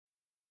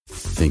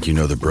Think you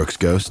know the Brooks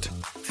Ghost?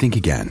 Think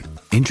again.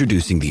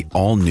 Introducing the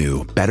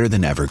all-new,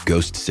 better-than-ever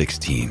Ghost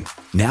 16.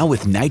 Now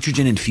with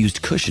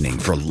nitrogen-infused cushioning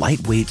for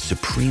lightweight,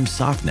 supreme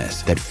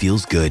softness that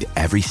feels good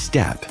every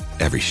step,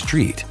 every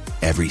street,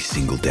 every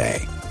single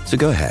day. So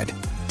go ahead,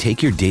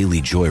 take your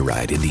daily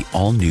joyride in the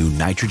all-new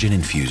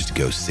nitrogen-infused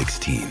Ghost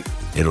 16.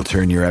 It'll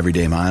turn your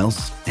everyday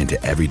miles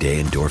into everyday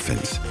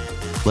endorphins.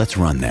 Let's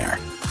run there.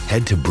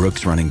 Head to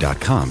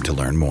brooksrunning.com to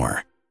learn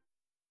more.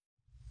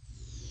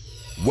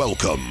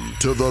 Welcome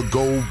to the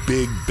Go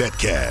Big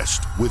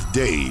Betcast with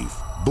Dave,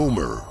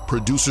 Boomer,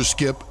 producer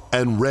Skip,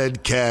 and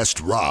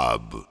Redcast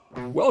Rob.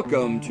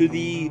 Welcome to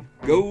the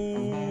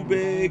Go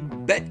Big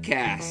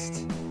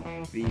Betcast,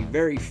 the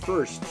very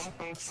first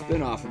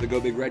spin-off of the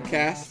Go Big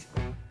Redcast.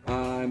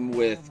 I'm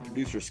with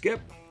producer Skip.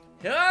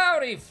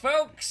 Howdy,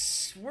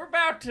 folks. We're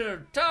about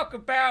to talk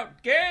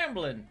about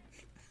gambling.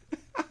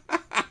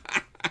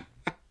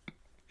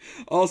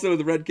 Also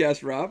the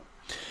Redcast Rob.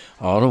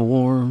 On a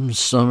warm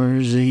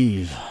summer's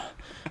eve.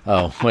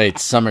 Oh, wait,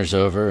 summer's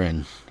over,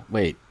 and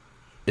wait,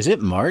 is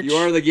it March? You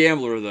are the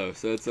gambler, though,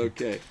 so it's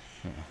okay.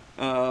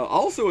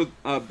 Also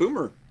with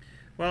Boomer.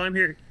 Well, I'm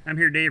here,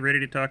 Dave, ready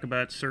to talk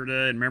about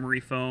CERTA and memory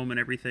foam and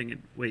everything.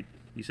 And wait,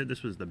 you said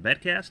this was the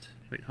Betcast?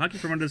 Wait, Hockey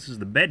for One, this is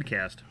the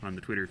Bedcast on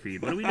the Twitter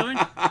feed. What are we doing?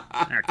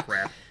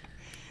 Crap.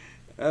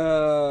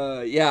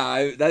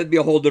 That'd be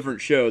a whole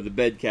different show, the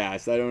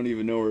Bedcast. I don't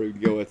even know where to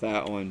go with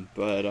that one,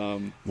 but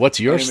what's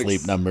your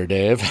sleep number,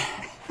 Dave?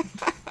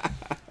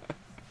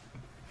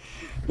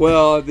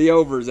 Well, the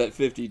over's at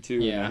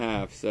 52 and a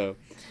half, so.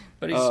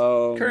 But he's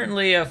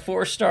currently a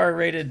 4-star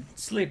rated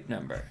sleep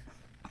number.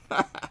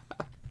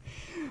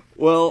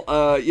 Well,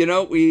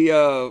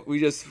 we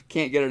just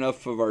can't get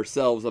enough of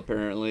ourselves,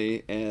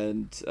 apparently,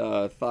 and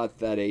thought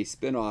that a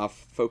spinoff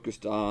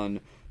focused on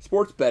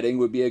sports betting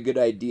would be a good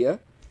idea.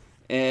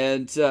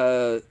 And,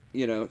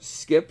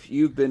 Skip,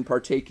 you've been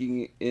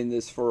partaking in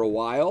this for a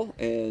while,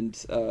 and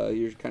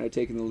you're kind of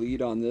taking the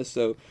lead on this.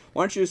 So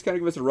why don't you just kind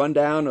of give us a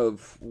rundown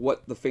of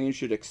what the fans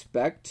should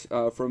expect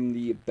from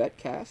the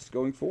Betcast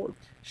going forward?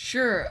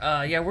 Sure.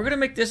 We're going to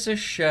make this a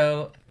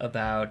show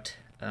about,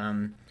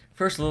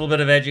 first, a little bit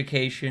of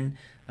education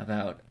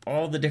about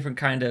all the different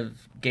kind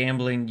of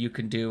gambling you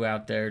can do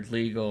out there,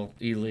 legal,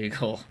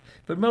 illegal,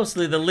 but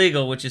mostly the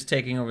legal, which is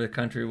taking over the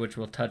country, which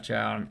we'll touch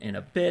on in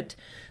a bit.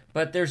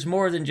 But there's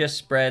more than just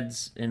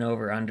spreads and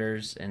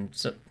over-unders, and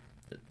so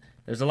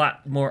there's a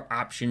lot more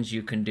options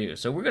you can do.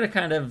 So we're going to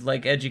kind of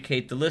like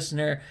educate the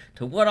listener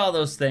to what all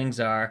those things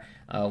are,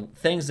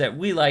 things that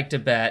we like to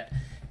bet,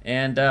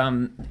 and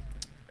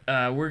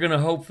we're going to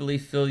hopefully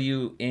fill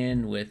you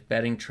in with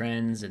betting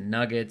trends and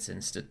nuggets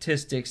and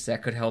statistics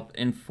that could help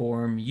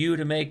inform you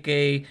to make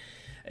a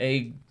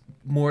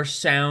more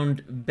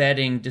sound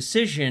betting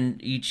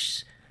decision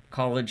each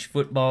college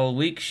football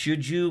week,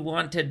 should you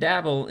want to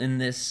dabble in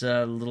this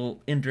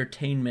little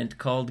entertainment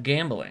called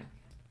gambling.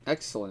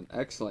 Excellent.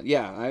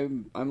 Yeah,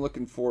 I'm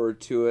looking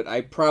forward to it.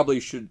 I probably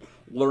should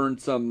learn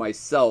some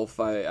myself.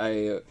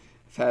 I've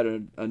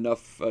had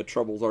enough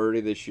troubles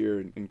already this year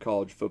in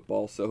college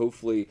football, so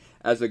hopefully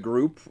as a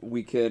group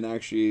we can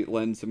actually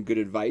lend some good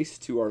advice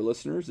to our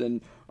listeners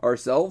and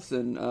ourselves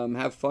and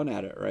have fun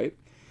at it, right?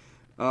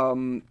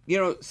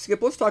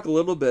 Skip, let's talk a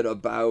little bit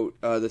about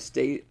the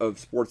state of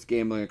sports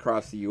gambling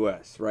across the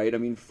U.S., right? I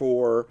mean,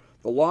 for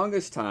the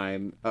longest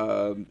time,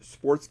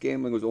 sports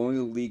gambling was only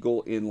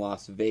legal in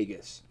Las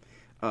Vegas.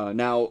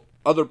 Now,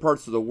 other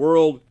parts of the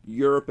world,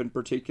 Europe in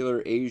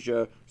particular,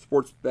 Asia,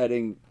 sports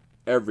betting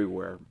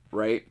everywhere,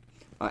 right?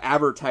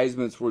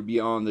 Advertisements would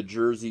be on the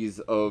jerseys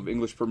of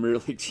English Premier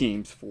League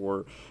teams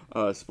for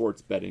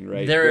sports betting,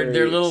 right?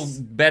 Their little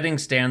betting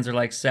stands are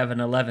like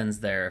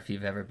 7-Elevens there, if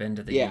you've ever been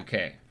to the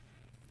UK.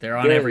 They're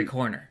on every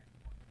corner.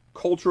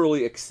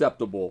 Culturally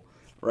acceptable,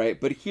 right?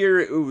 But here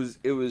it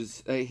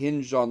was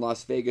hinged on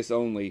Las Vegas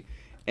only.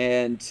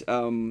 And,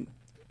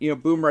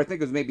 Boomer, I think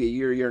it was maybe a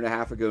year and a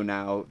half ago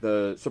now,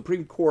 the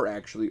Supreme Court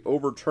actually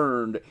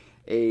overturned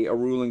a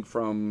ruling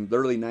from the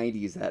early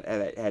 90s that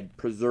had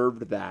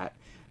preserved that.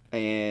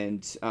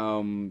 And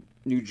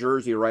New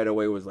Jersey right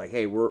away was like,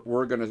 hey,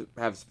 we're going to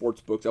have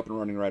sports books up and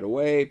running right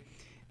away.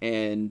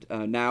 And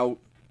now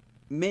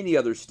many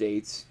other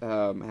states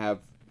have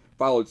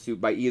followed suit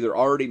by either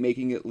already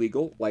making it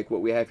legal, like what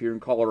we have here in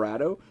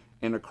Colorado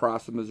and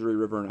across the Missouri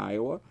River in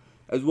Iowa,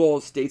 as well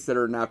as states that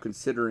are now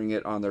considering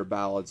it on their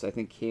ballots. I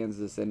think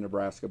Kansas and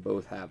Nebraska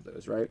both have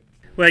those, right?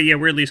 Well, yeah,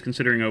 we're at least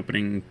considering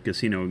opening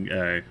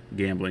casino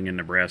gambling in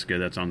Nebraska.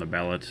 That's on the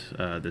ballot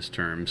this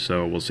term,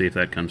 so we'll see if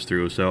that comes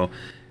through. So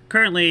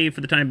currently,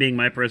 for the time being,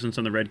 my presence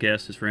on the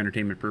Redcast is for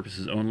entertainment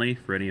purposes only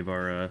for any of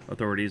our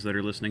authorities that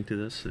are listening to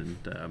this,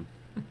 and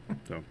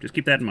so just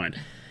keep that in mind.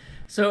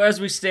 So as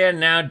we stand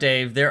now,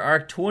 Dave, there are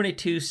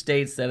 22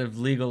 states that have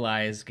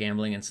legalized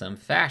gambling in some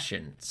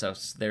fashion. So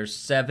there's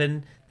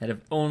 7 that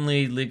have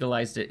only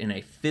legalized it in a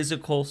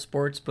physical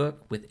sports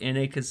book within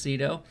a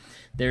casino.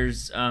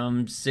 There's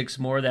 6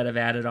 more that have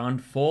added on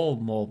full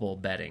mobile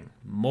betting.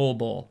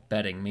 Mobile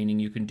betting, meaning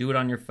you can do it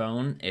on your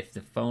phone if the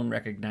phone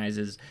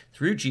recognizes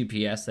through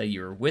GPS that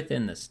you're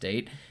within the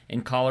state.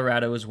 And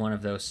Colorado is one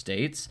of those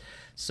states.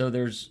 So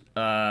there's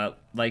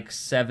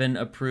 7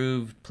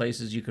 approved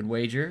places you can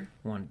wager.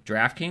 One,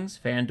 DraftKings,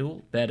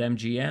 FanDuel,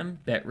 BetMGM,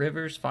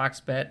 BetRivers,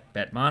 FoxBet,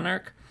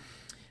 BetMonarch.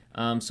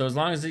 So as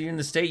long as you're in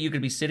the state, you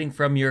could be sitting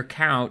from your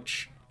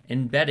couch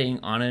and betting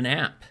on an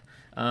app.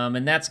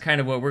 And that's kind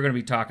of what we're going to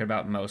be talking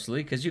about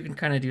mostly, because you can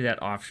kind of do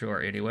that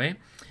offshore anyway.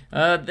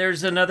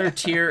 There's another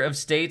tier of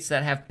states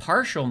that have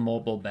partial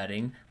mobile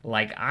betting,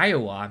 like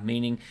Iowa,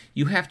 meaning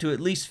you have to at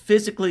least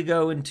physically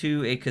go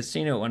into a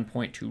casino at one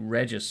point to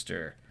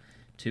register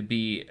to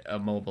be a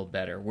mobile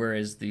bettor,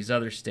 whereas these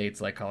other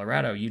states like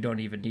Colorado, you don't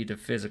even need to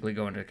physically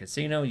go into a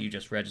casino, you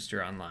just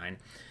register online.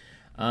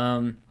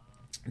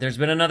 There's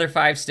been another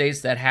 5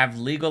 states that have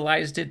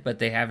legalized it, but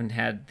they haven't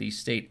had the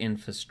state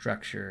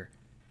infrastructure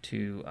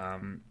to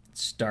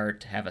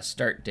have a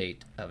start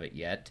date of it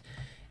yet.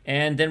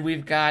 And then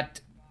we've got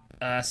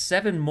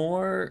 7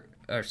 more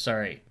states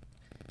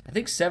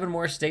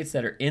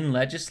that are in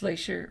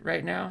legislature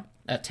right now,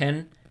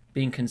 10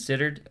 being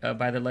considered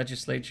by the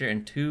legislature,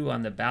 and 2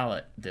 on the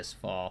ballot this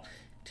fall,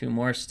 2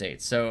 more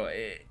states. So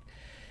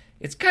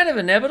it's kind of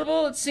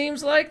inevitable, it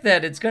seems like,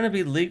 that it's going to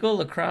be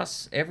legal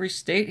across every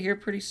state here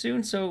pretty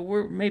soon. So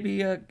we're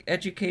maybe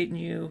educating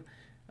you,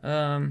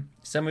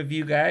 some of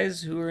you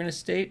guys who are in a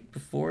state,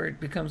 before it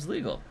becomes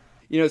legal.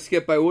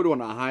 Skip, I would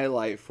want to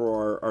highlight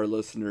for our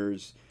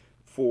listeners,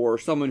 for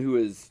someone who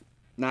is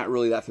not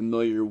really that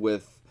familiar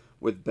with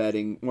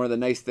betting, one of the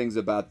nice things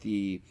about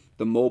the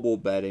mobile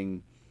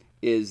betting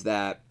is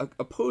that,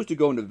 opposed to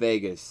going to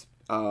Vegas,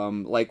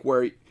 like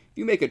where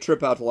you make a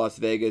trip out to Las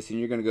Vegas and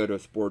you're going to go to a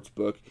sports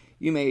book,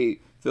 you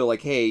may feel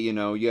like, hey,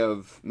 you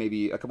have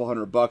maybe a couple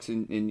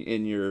 $100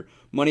 in your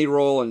money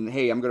roll, and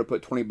hey, I'm going to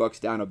put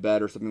 $20 down a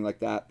bet or something like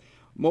that.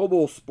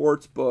 Mobile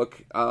sports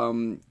book,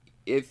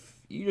 if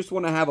you just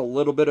want to have a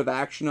little bit of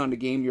action on the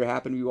game you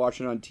happen to be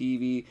watching on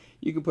TV,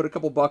 you can put a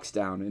couple bucks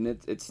down, and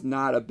it's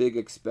not a big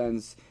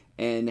expense,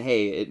 and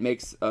hey, it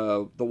makes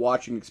the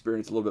watching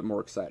experience a little bit more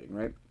exciting,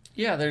 right?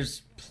 Yeah,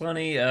 there's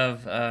plenty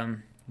of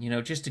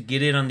just to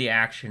get in on the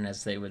action,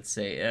 as they would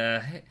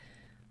say.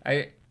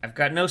 I've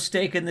got no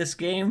stake in this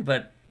game,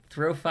 but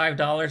throw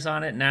 $5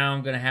 on it. Now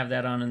I'm going to have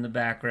that on in the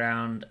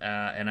background,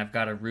 and I've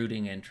got a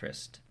rooting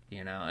interest,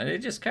 and it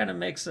just kind of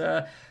makes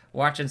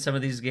watching some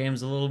of these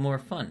games a little more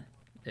fun.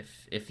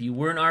 If you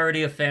weren't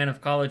already a fan of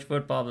college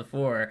football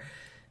before,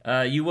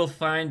 you will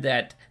find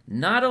that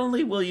not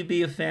only will you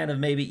be a fan of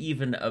maybe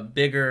even a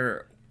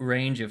bigger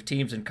range of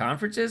teams and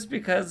conferences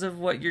because of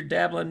what you're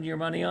dabbling your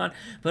money on,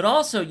 but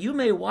also you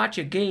may watch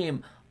a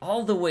game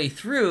all the way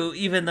through,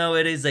 even though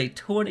it is a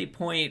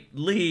 20-point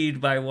lead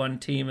by one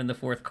team in the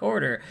fourth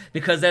quarter,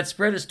 because that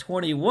spread is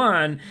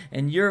 21,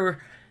 and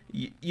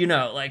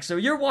so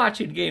you're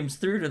watching games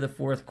through to the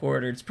fourth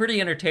quarter. It's pretty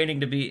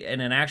entertaining to be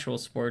in an actual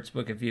sports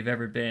book if you've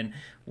ever been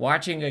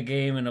watching a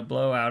game in a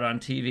blowout on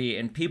TV,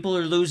 and people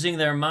are losing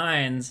their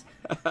minds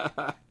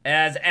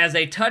as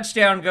a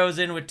touchdown goes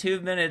in with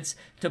 2 minutes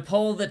to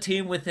pull the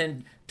team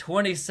within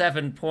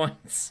 27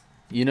 points.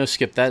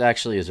 Skip, that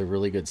actually is a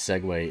really good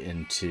segue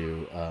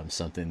into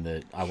something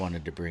that I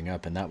wanted to bring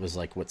up, and that was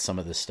like what some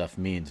of this stuff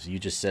means. You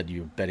just said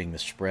you're betting the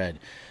spread.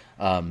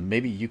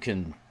 Maybe you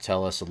can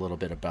tell us a little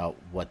bit about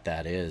what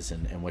that is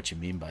and what you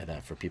mean by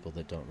that for people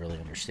that don't really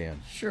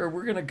understand. Sure,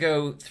 we're going to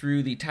go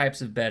through the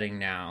types of betting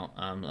now.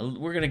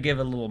 We're going to give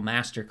a little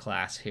master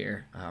class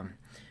here.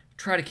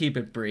 Try to keep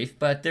it brief,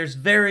 but there's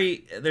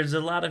a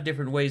lot of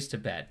different ways to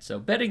bet. So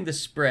betting the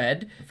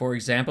spread, for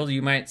example,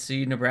 you might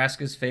see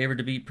Nebraska's favored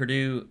to beat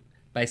Purdue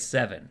by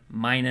 7,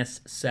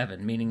 -7,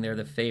 meaning they're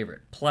the favorite.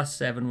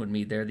 +7 would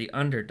mean they're the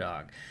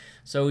underdog.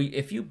 So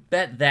if you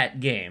bet that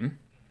game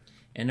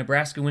and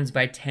Nebraska wins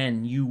by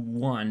 10, you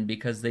won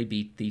because they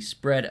beat the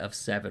spread of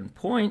 7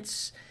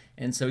 points,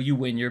 and so you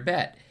win your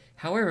bet.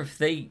 However, if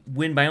they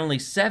win by only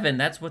 7,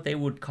 that's what they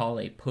would call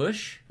a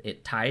push.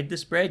 It tied the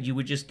spread. You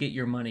would just get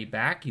your money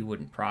back. You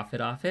wouldn't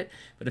profit off it.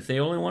 But if they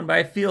only won by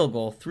a field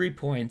goal, 3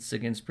 points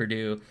against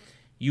Purdue,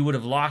 you would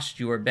have lost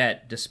your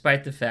bet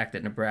despite the fact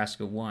that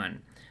Nebraska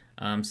won.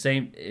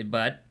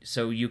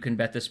 So you can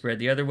bet the spread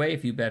the other way.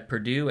 If you bet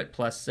Purdue at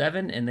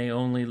 +7 and they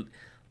only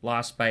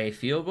lost by a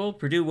field goal,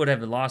 Purdue would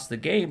have lost the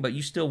game, but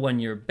you still won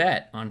your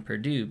bet on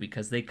Purdue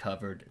because they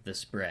covered the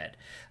spread.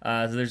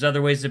 So there's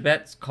other ways to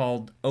bet. It's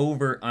called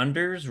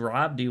over-unders.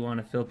 Rob, do you want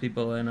to fill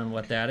people in on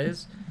what that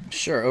is?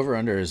 Sure.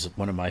 Over-under is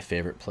one of my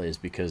favorite plays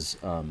because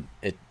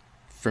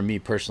for me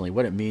personally,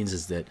 what it means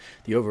is that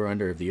if the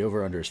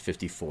over-under is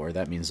 54,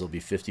 that means there'll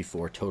be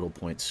 54 total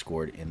points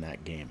scored in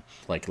that game.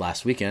 Like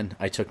last weekend,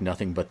 I took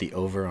nothing but the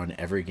over on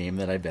every game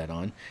that I bet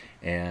on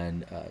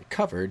and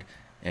covered.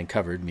 And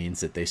covered means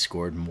that they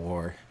scored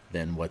more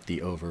than what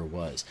the over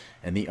was.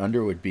 And the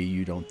under would be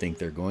you don't think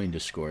they're going to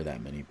score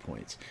that many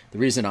points. The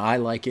reason I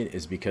like it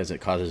is because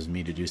it causes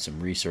me to do some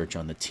research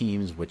on the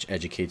teams, which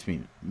educates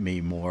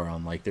me more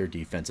on like their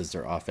defenses,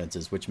 their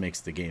offenses, which makes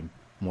the game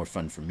more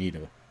fun for me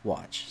to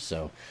watch.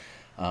 So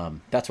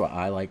that's why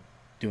I like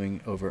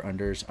doing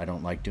over-unders. I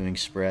don't like doing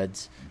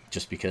spreads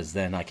just because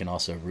then I can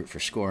also root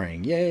for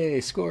scoring. Yay,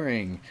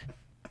 scoring!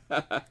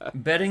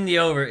 Betting the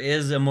over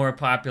is a more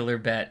popular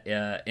bet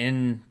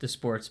in the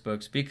sports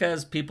books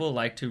because people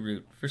like to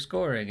root for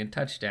scoring and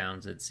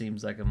touchdowns. It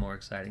seems like a more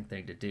exciting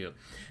thing to do.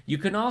 You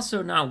can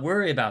also not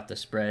worry about the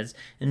spreads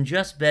and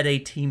just bet a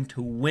team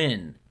to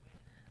win.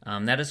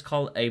 That is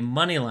called a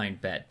money line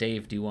bet.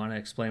 Dave, do you want to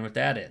explain what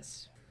that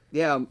is?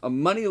 Yeah, a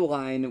money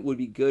line would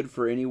be good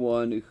for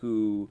anyone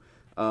who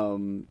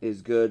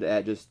is good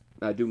at just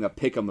doing a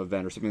pick'em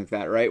event or something like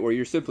that, right? Where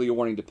you're simply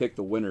wanting to pick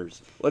the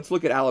winners. Let's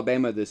look at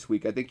Alabama this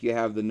week. I think you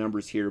have the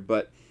numbers here,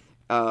 but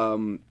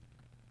there'll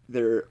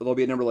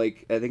be a number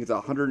like, I think it's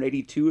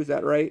 182. Is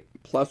that right?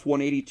 Plus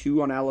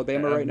 182 on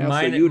Alabama right now.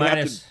 So you'd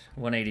minus have to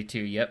 182.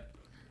 Yep,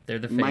 they're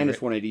the favorite.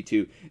 Minus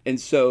 182, and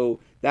so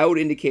that would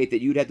indicate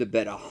that you'd have to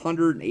bet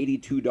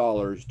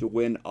 $182 to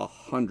win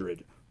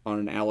 100 on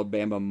an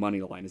Alabama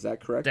money line. Is that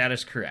correct? That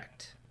is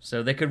correct.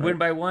 So they could win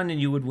by 1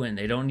 and you would win.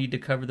 They don't need to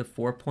cover the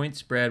 4-point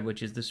spread,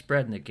 which is the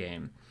spread in the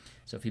game.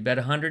 So if you bet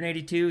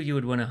 182, you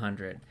would win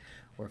 100.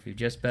 Or if you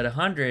just bet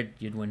 100,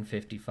 you'd win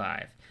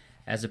 55.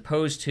 As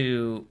opposed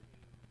to,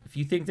 if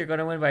you think they're going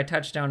to win by a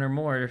touchdown or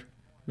more,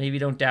 maybe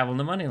don't dabble in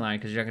the money line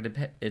because you're not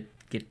going to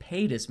get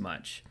paid as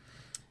much.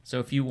 So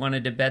if you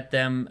wanted to bet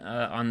them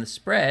on the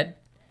spread,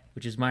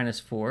 which is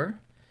 -4,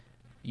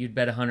 you'd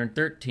bet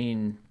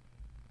 113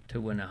 to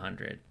win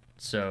 100.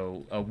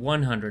 So a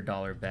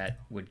 $100 bet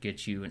would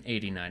get you an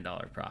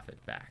 $89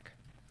 profit back.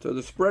 So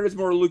the spread is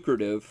more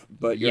lucrative,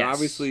 but you're Yes.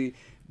 obviously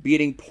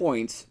beating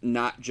points,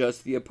 not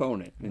just the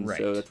opponent. And Right.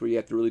 so that's where you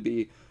have to really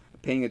be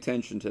paying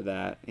attention to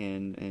that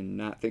and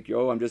not think,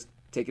 oh, I'm just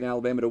taking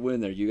Alabama to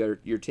win there.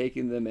 You're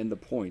taking them in the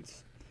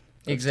points.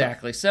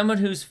 Exactly. Someone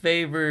who's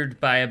favored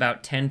by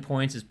about 10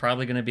 points is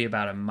probably going to be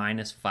about a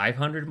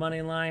 -500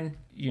 money line.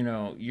 You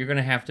know, you're going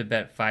to have to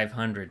bet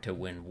 500 to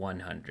win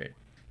 100.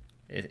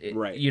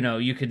 Right. You know,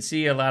 you can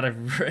see a lot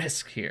of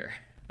risk here.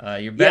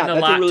 You're betting a that's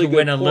a lot really to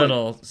win good a point.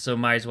 little, so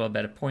might as well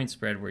bet a point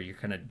spread where you're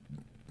going to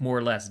more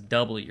or less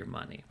double your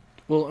money.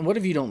 Well, and what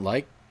if you don't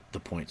like the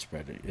point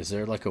spread? Is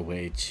there like a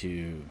way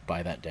to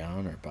buy that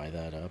down or buy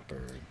that up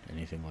or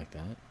anything like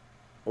that?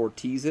 Or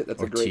tease it.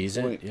 That's Or a great tease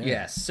it, point. yeah.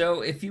 Yes. So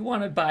if you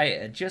want to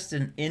buy just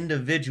an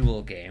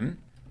individual game,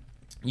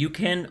 you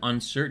can on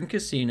certain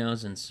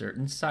casinos and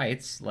certain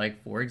sites,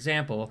 like for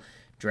example,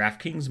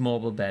 DraftKings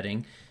mobile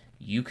betting,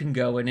 you can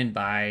go in and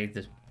buy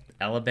the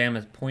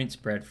Alabama's point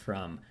spread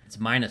from, it's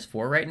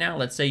 -4 right now.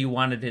 Let's say you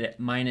wanted it at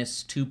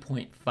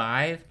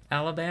 -2.5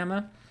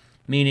 Alabama,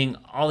 meaning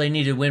all they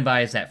need to win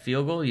by is that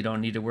field goal. You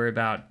don't need to worry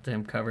about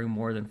them covering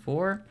more than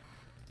 4.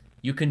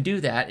 You can do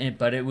that,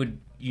 but it would,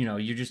 you know,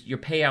 your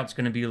payout's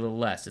going to be a little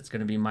less. It's going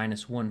to be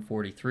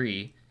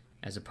 -143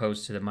 as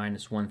opposed to the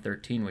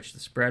 -113, which the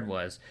spread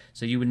was.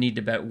 So you would need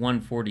to bet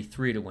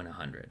 143 to win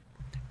 100.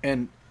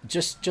 And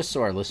just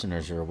so our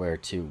listeners are aware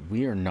too,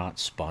 we are not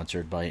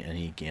sponsored by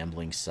any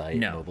gambling site,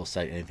 No. mobile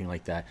site, anything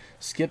like that.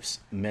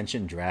 Skip's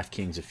mentioned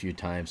DraftKings a few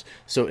times,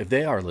 so if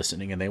they are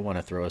listening and they want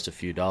to throw us a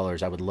few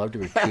dollars, I would love to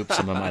recoup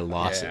some of my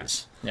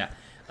losses. Yeah.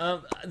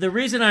 The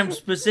reason I'm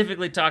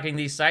specifically talking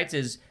these sites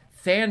is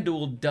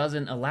FanDuel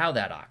doesn't allow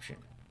that option.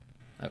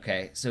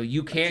 Okay, so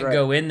you can't right.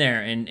 go in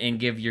there and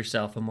give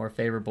yourself a more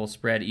favorable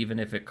spread, even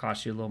if it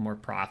costs you a little more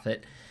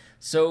profit.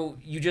 So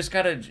you just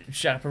got to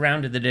shop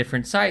around to the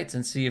different sites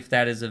and see if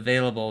that is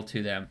available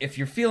to them. If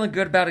you're feeling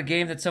good about a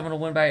game that someone will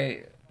win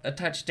by a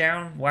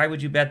touchdown, why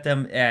would you bet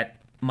them at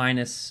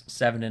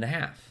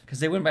 -7.5?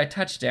 Because they win by a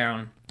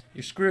touchdown,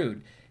 you're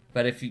screwed.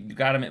 But if you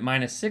got them at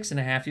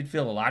 -6.5, you'd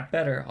feel a lot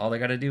better. All they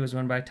got to do is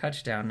win by a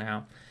touchdown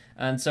now.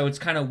 And so it's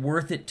kind of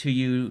worth it to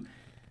you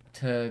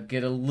to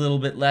get a little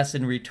bit less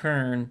in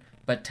return,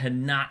 but to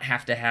not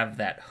have to have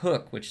that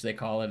hook, which they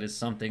call it, is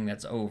something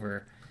that's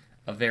over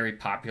a very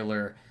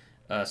popular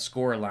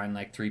score line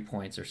like 3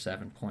 points or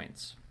 7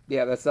 points.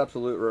 Yeah, that's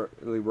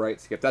absolutely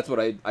right, Skip. That's what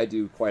I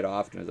do quite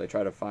often is I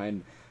try to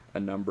find a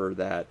number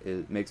that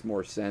makes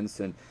more sense.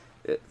 And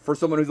for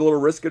someone who's a little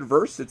risk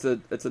adverse, it's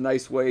a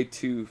nice way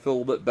to feel a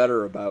little bit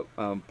better about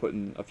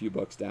putting a few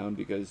bucks down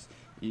because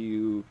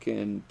you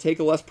can take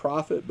a less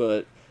profit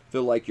but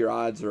feel like your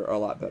odds are a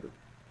lot better.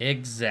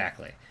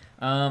 Exactly.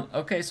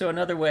 Okay, so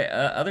another way,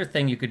 other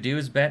thing you could do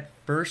is bet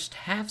first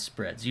half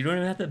spreads. You don't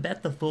even have to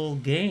bet the full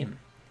game.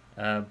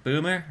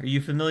 Boomer, are you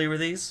familiar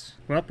with these?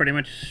 Well, pretty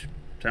much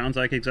sounds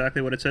like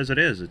exactly what it says it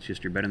is. It's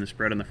just you're betting the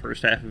spread on the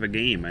first half of a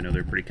game. I know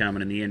they're pretty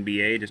common in the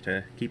NBA just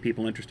to keep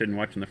people interested in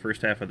watching the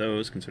first half of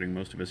those, considering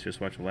most of us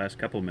just watch the last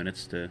couple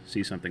minutes to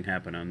see something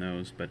happen on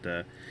those.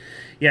 But,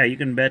 yeah, you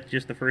can bet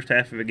just the first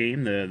half of a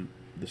game, the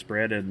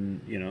spread and,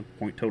 you know,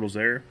 point totals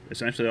there.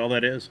 Essentially all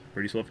that is.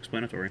 Pretty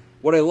self-explanatory.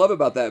 What I love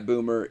about that,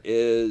 Boomer,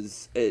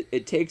 is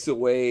it takes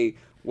away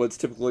what's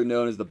typically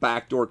known as the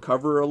backdoor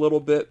cover a little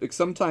bit. Like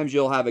sometimes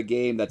you'll have a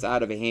game that's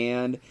out of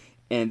hand,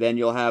 and then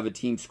you'll have a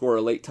team score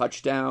a late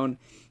touchdown,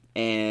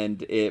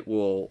 and it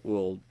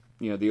will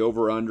the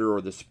over-under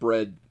or the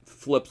spread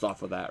flips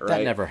off of that, right?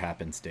 That never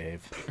happens,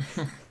 Dave.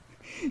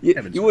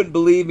 You wouldn't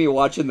believe me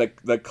watching the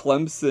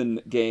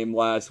Clemson game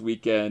last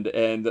weekend,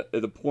 and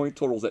the point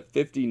total's at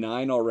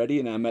 59 already,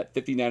 and I'm at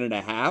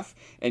 59.5,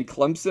 and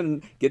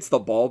Clemson gets the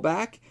ball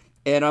back,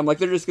 and I'm like,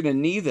 they're just going to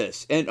knee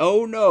this. And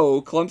oh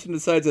no, Clemson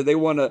decides that they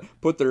want to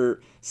put their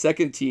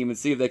second team and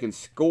see if they can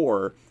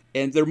score,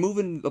 and they're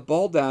moving the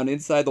ball down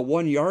inside the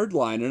 1 yard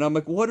line, and I'm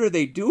like, what are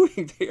they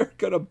doing? They are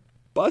going to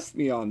bust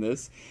me on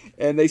this.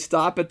 And they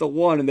stop at the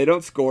 1 and they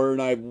don't score,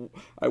 and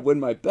I win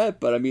my bet.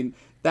 But I mean,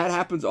 that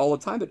happens all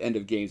the time at end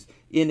of games.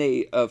 In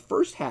a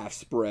first half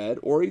spread,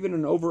 or even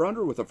an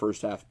over-under with a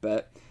first half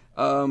bet,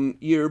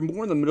 you're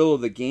more in the middle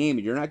of the game,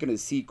 and you're not going to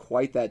see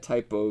quite that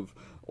type of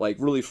like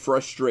really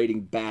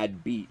frustrating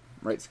bad beat.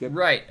 Right, Skip?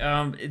 Right.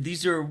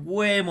 These are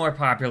way more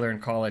popular in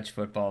college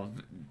football.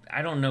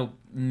 I don't know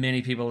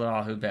many people at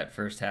all who bet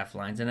first half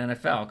lines in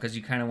NFL because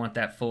you kind of want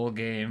that full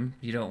game.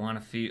 You don't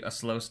want a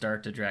slow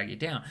start to drag you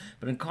down.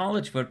 But in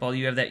college football,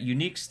 you have that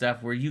unique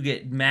stuff where you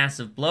get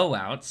massive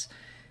blowouts.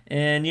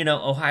 And,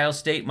 Ohio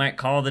State might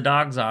call the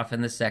dogs off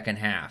in the second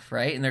half,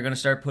 right? And they're going to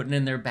start putting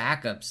in their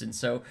backups. And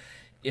so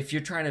if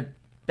you're trying to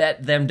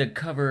bet them to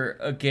cover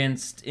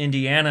against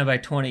Indiana by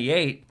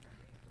 28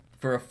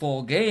 for a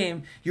full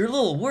game, you're a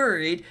little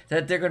worried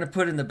that they're going to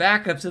put in the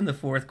backups in the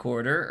fourth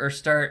quarter or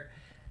start,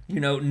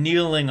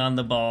 kneeling on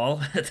the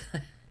ball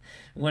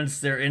once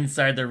they're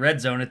inside the red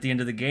zone at the end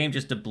of the game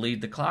just to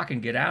bleed the clock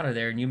and get out of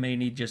there, and you may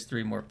need just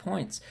 3 more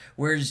points.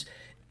 Whereas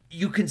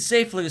you can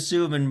safely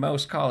assume in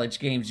most college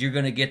games you're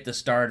going to get the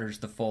starters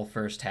the full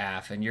first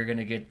half, and you're going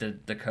to get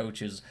the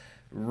coaches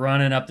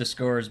running up the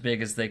score as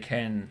big as they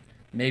can,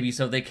 maybe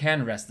so they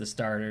can rest the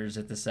starters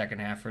at the second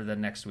half for the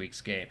next week's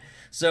game.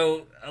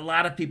 So a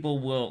lot of people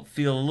will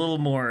feel a little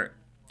more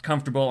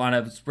comfortable on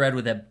a spread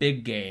with a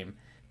big game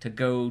to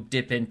go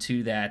dip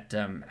into that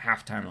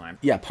halftime line.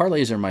 Yeah,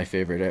 parlays are my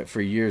favorite. For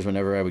years,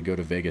 whenever I would go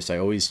to Vegas, I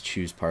always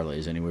choose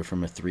parlays, anywhere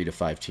from a 3 to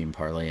 5 team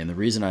parlay. And the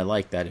reason I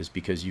like that is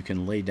because you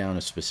can lay down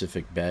a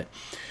specific bet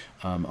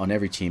on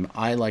every team.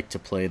 I like to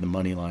play the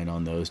money line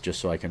on those just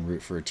so I can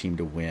root for a team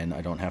to win.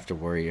 I don't have to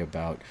worry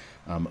about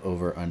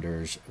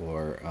over-unders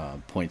or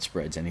point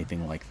spreads,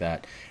 anything like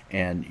that.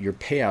 And your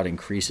payout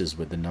increases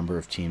with the number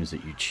of teams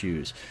that you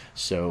choose.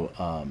 So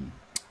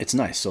it's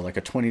nice. So like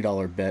a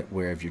 $20 bet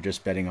where if you're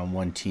just betting on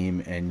one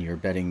team and you're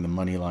betting the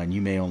money line,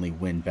 you may only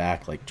win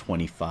back like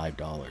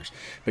 $25.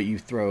 But you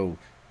throw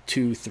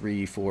 2,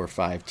 3, 4,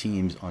 5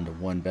 teams onto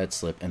one bet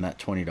slip, and that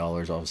 $20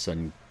 all of a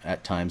sudden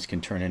at times can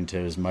turn into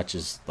as much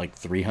as like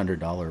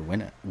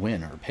 $300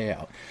 win or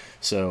payout.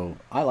 So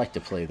I like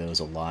to play those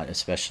a lot,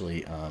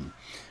 especially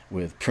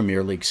with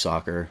Premier League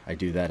soccer. I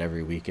do that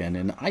every weekend,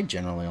 and I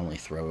generally only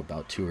throw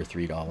about $2 or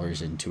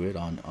 $3 into it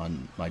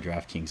on my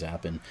DraftKings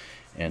app, and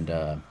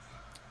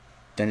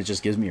then it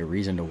just gives me a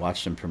reason to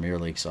watch some Premier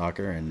League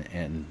soccer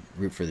and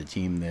root for the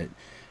team that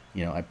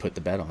I put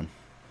the bet on.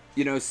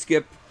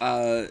 Skip,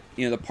 the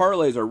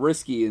parlays are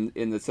risky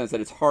in the sense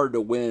that it's hard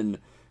to win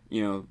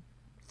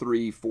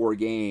 3-4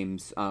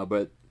 games,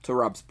 but to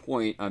Rob's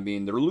point, I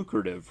mean, they're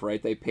lucrative,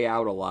 right? They pay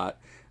out a lot.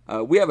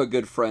 We have a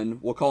good friend,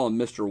 we'll call him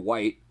Mr.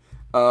 White,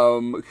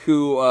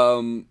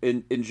 who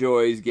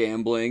enjoys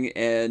gambling,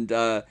 and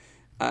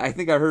I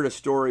think I heard a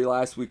story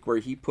last week where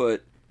he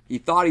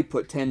thought he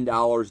put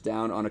 $10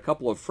 down on a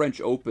couple of French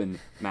Open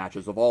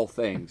matches, of all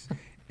things.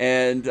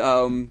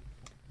 And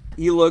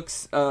he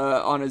looks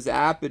on his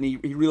app, and he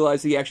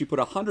realized he actually put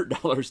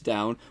 $100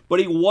 down, but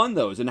he won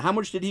those. And how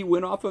much did he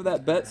win off of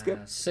that bet,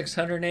 Skip?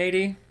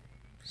 680,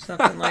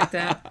 something like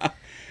that.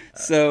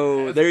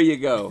 So there you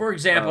go. For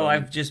example,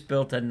 I've just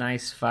built a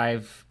nice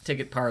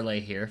 5-ticket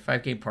parlay here,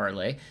 5-game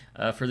parlay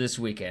for this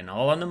weekend,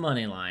 all on the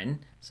money line.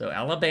 So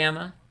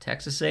Alabama,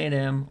 Texas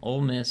A&M,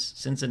 Ole Miss,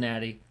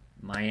 Cincinnati,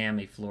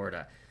 Miami,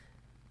 Florida.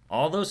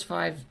 All those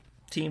 5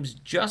 teams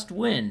just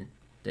win.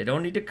 They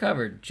don't need to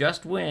cover,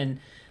 just win.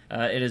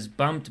 It has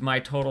bumped my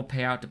total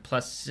payout to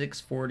plus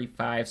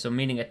 645, so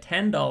meaning a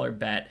 $10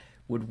 bet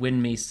would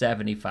win me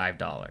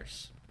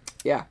 $75.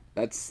 Yeah,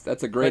 that's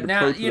a great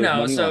approach. But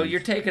now, so you're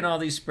taking all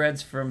these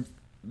spreads from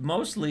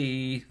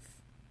mostly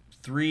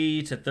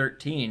 3 to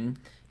 13,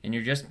 and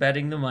you're just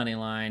betting the money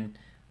line.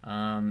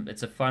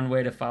 It's a fun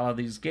way to follow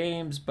these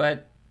games,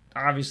 but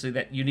obviously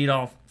that you need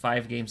all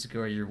 5 games to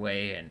go your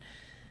way, and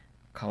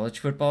college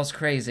football's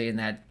crazy, and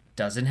that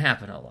doesn't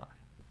happen a lot.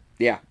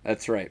 Yeah,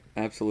 that's right.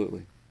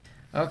 Absolutely.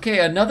 Okay,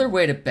 another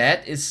way to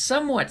bet is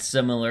somewhat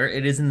similar.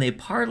 It is in the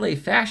parlay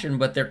fashion,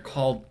 but they're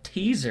called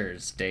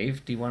teasers.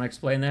 Dave, do you want to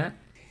explain that?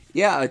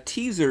 Yeah, a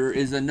teaser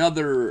is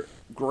another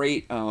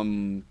great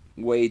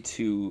way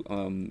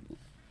to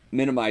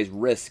minimize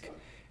risk.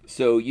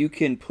 So you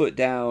can put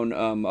down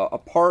a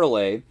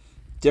parlay,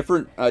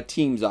 different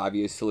teams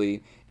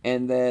obviously,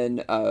 and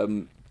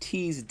then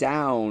tease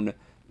down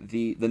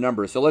the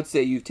number. So let's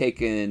say you've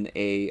taken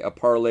a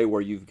parlay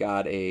where you've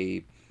got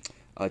a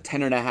a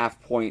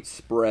 10.5-point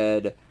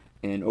spread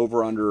and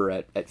over/under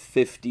at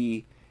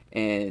 50,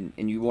 and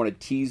you want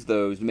to tease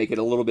those to make it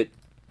a little bit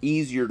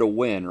easier to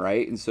win,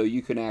 right? And so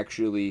you can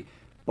actually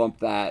bump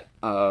that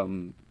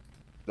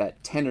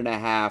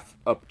 10.5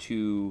 up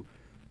to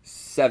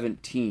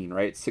 17,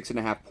 right?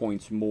 6.5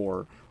 points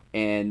more,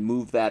 and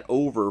move that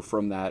over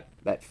from that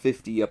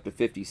 50 up to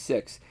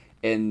 56,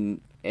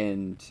 and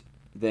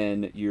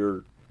then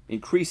you're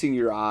increasing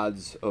your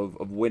odds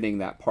of winning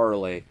that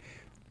parlay,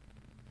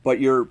 but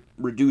you're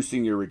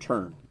reducing your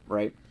return,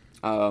 right?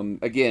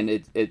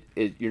 Again,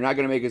 you're not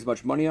going to make as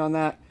much money on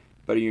that,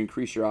 but you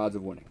increase your odds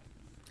of winning.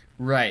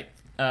 Right.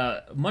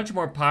 Much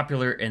more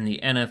popular in the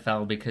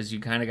NFL because you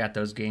kind of got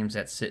those games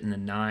that sit in the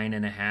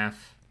 9.5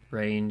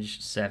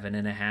 range,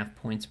 7.5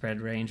 point spread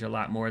range, a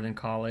lot more than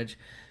college.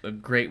 A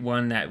great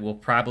one that will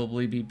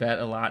probably be bet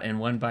a lot and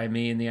won by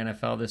me in the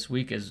NFL this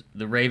week is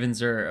the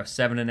Ravens are a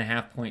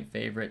 7.5 point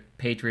favorite,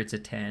 Patriots a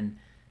 10,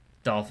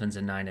 Dolphins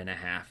a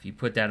 9.5. You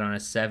put that on a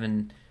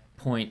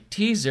 7-point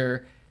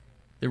teaser,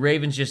 the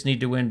Ravens just need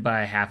to win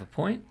by 0.5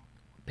 point,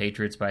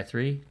 Patriots by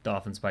 3,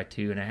 Dolphins by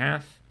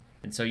 2.5.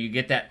 And so you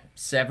get that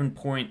 7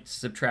 points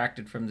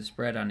subtracted from the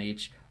spread on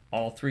each.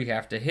 All three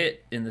have to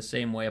hit in the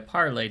same way a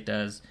parlay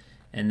does,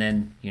 and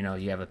then,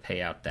 you have a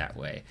payout that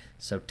way.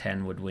 So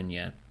 10 would win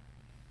you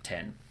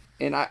 10.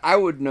 And I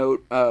would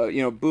note,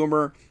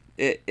 Boomer,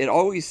 it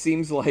always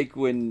seems like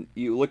when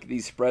you look at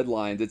these spread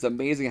lines, it's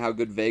amazing how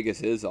good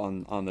Vegas is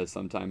on this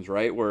sometimes,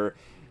 right? Where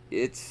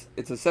it's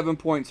a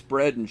 7-point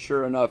spread, and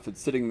sure enough,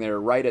 it's sitting there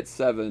right at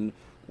 7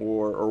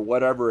 or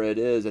whatever it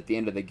is at the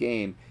end of the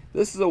game.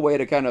 This is a way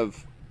to kind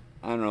of,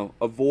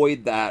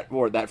 avoid that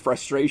or that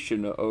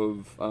frustration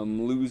of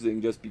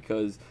losing just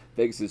because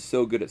Vegas is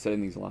so good at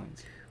setting these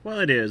lines. Well,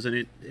 it is,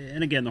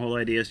 and again, the whole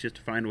idea is just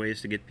to find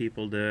ways to get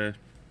people to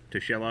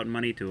shell out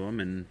money to them,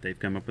 and they've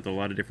come up with a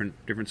lot of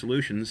different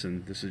solutions,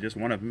 and this is just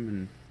one of them.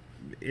 And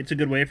it's a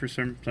good way for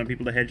some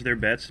people to hedge their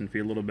bets and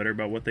feel a little better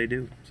about what they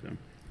do. So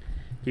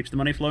keeps the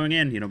money flowing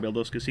in. Build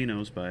those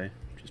casinos by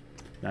just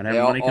not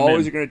having money come in.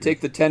 Always are going to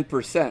take the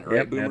 10%, right?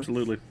 Yep, Boomer?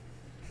 absolutely.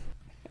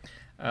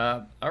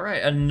 All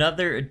right,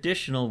 another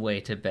additional way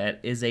to bet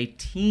is a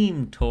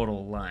team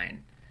total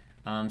line.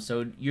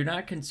 So you're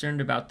not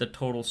concerned about the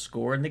total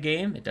score in the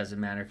game. It doesn't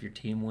matter if your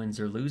team wins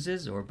or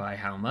loses or by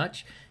how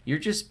much. You're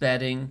just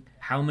betting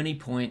how many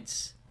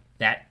points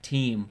that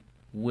team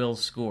will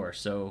score.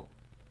 So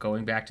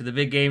going back to the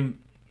big game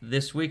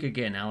this week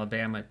again,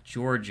 Alabama,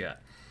 Georgia.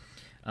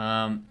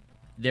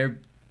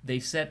 They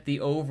set the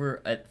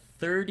over at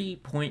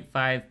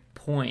 30.5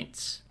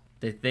 points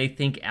that they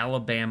think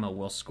Alabama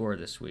will score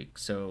this week.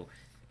 So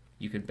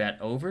you can bet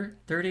over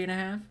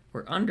 30.5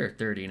 or under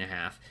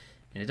 30.5.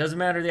 And it doesn't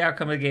matter the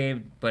outcome of the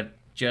game, but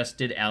just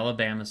did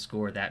Alabama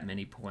score that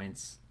many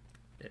points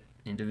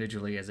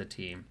individually as a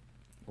team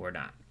or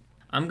not?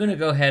 I'm going to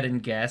go ahead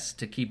and guess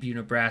to keep you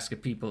Nebraska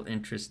people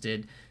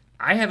interested.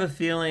 I have a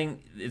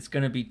feeling it's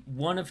going to be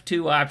one of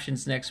two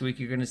options next week.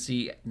 You're going to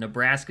see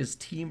Nebraska's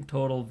team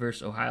total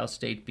versus Ohio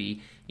State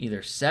be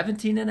either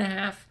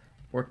 17.5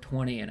 or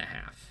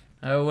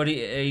 20.5. What do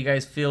you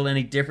guys feel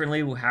any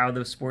differently how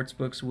the sports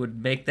books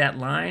would make that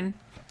line?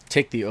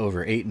 Take the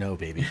over 8-0,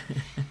 baby.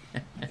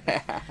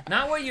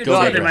 Not what you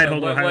Go think. they might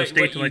hold Ohio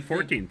State to like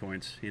 14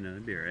 points.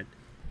 That'd be all right.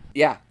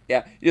 Yeah.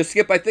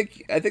 Skip, I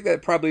think that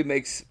probably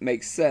makes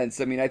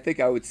sense. I mean, I think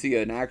I would see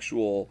an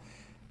actual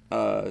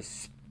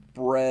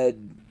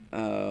spread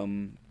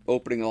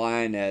opening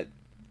line at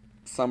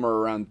somewhere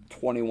around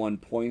 21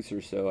 points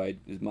or so.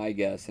 Is my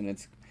guess, and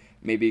it's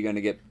maybe going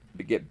to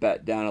get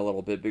bet down a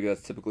little bit because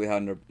that's typically how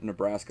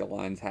Nebraska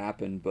lines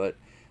happen. But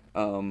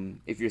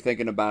if you're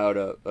thinking about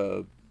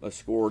a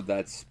score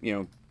that's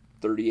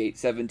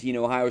 38-17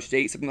 Ohio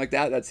State, something like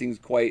that, that seems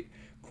quite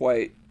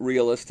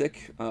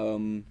realistic.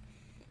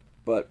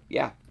 But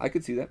yeah, I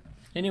could see that.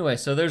 Anyway,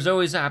 so there's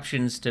always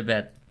options to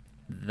bet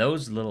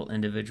those little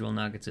individual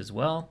nuggets as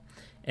well.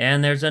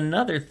 And there's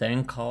another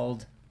thing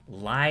called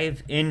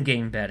live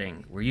in-game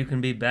betting, where you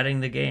can be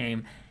betting the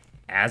game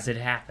as it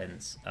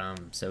happens.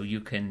 So you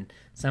can,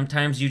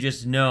 sometimes you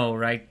just know,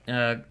 right,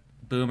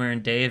 Boomer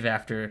and Dave,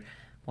 after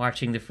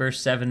watching the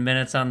first 7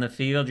 minutes on the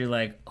field, you're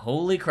like,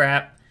 holy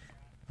crap,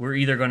 we're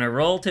either going to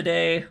roll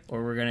today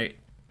or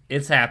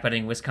it's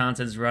happening.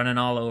 Wisconsin's running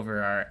all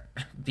over our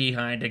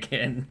behind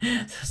again.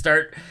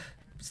 Start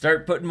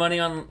putting money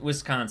on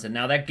Wisconsin.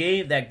 Now that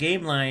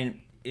game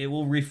line, it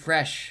will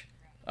refresh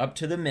up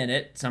to the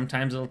minute.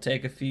 Sometimes it'll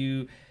take a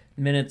few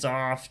minutes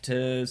off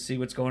to see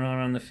what's going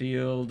on the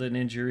field, an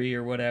injury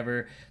or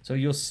whatever. So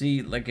you'll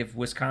see, like, if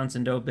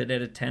Wisconsin opened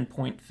at a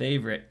 10-point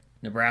favorite,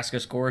 Nebraska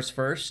scores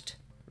first,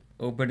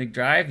 opening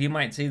drive, you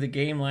might see the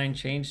game line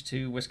change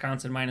to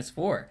Wisconsin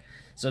 -4.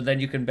 So then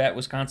you can bet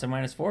Wisconsin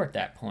 -4 at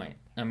that point.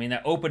 I mean,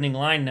 that opening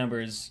line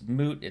number is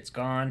moot. It's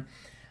gone.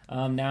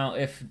 Now,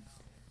 if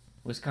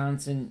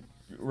Wisconsin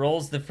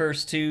rolls the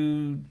first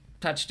 2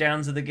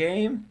 touchdowns of the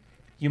game,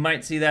 you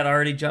might see that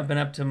already jumping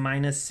up to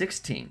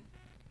 -16.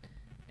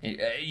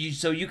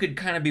 So you could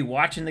kind of be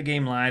watching the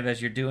game live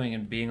as you're doing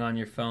and being on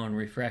your phone,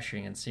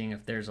 refreshing and seeing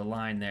if there's a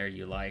line there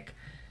you like.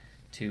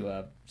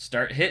 to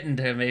start hitting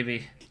to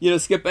maybe.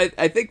 Skip,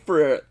 I think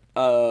for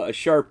a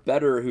sharp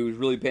bettor who's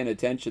really paying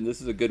attention,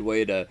 this is a good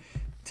way to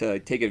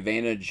take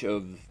advantage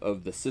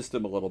of the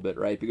system a little bit,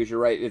 right? Because you're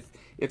right,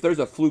 if there's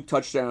a fluke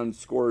touchdown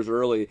scores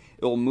early,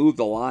 it will move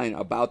the line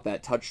about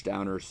that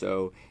touchdown or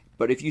so.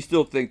 But if you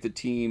still think the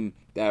team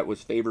that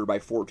was favored by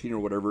 14 or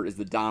whatever is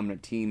the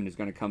dominant team and is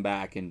going to come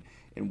back and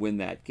win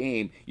that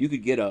game, you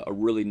could get a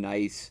really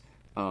nice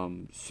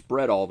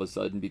spread all of a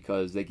sudden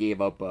because they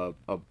gave up a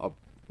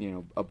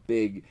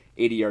big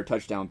 80-yard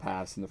touchdown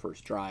pass in the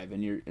first drive,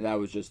 and that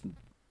was just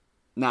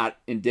not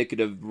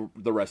indicative of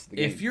the rest of the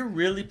game. If you're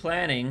really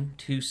planning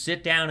to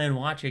sit down and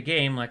watch a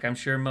game, like I'm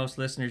sure most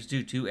listeners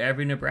do to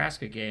every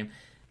Nebraska game,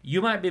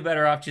 you might be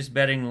better off just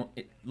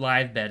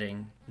live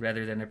betting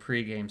rather than a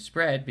pregame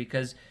spread,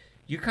 because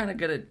you're kind of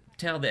going to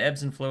tell the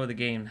ebbs and flow of the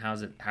game how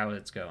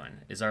it's going.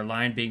 Is our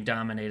line being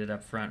dominated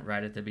up front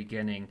right at the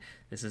beginning?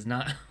 This is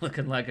not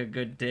looking like a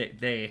good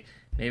day.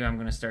 Maybe I'm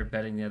going to start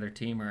betting the other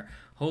team. Or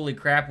holy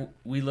crap,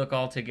 we look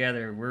all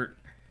together.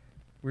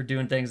 We're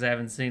doing things I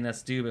haven't seen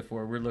us do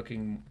before. We're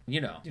looking,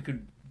 you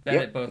could bet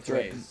it both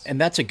ways. Right.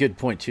 And that's a good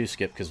point too,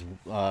 Skip, because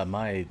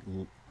my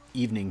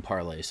evening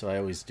parlay, so I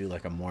always do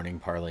like a morning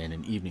parlay and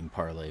an evening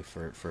parlay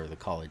for the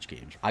college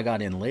games. I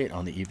got in late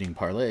on the evening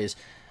parlays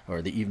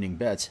or the evening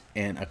bets,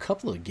 and a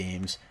couple of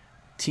games,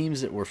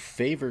 teams that were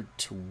favored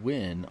to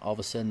win, all of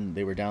a sudden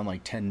they were down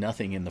like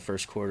 10-0 in the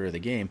first quarter of the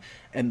game,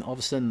 and all of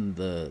a sudden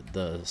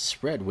the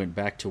spread went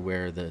back to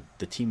where the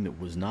team that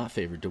was not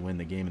favored to win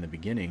the game in the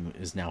beginning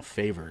is now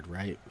favored,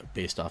 right,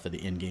 based off of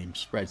the in-game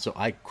spread. So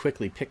I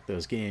quickly picked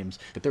those games,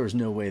 but there was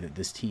no way that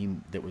this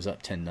team that was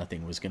up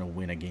 10-0 was going to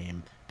win a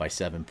game by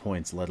 7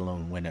 points, let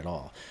alone win at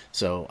all.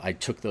 So I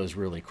took those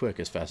really quick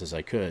as fast as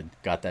I could,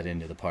 got that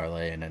into the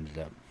parlay, and ended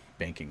up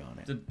banking on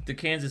it. The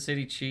Kansas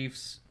City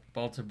Chiefs,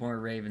 Baltimore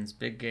Ravens,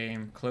 big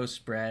game, close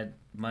spread,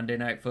 Monday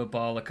Night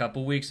Football a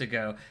couple weeks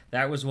ago.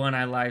 That was one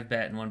I live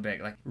bet and won big.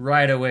 Like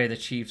right away, the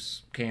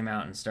Chiefs came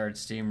out and started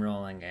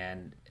steamrolling,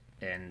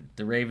 and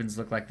the Ravens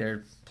look like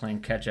they're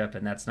playing catch up,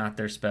 and that's not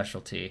their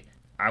specialty.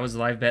 I was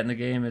live betting the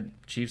game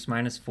at Chiefs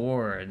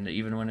 -4, and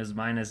even when it was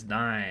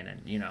 -9,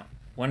 and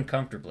won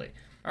comfortably.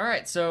 All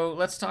right, so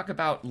let's talk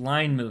about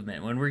line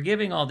movement. When we're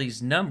giving all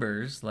these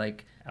numbers,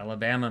 like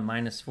Alabama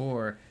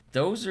 -4,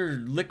 those are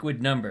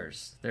liquid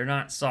numbers. They're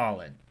not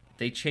solid.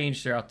 They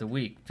change throughout the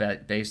week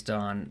based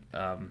on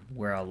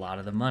where a lot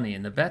of the money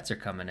and the bets are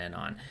coming in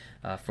on.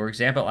 For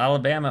example,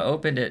 Alabama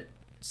opened at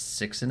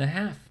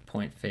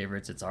 6.5-point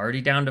favorites. It's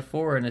already down to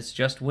 4, and it's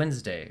just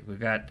Wednesday. We've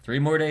got 3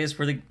 more days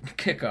for the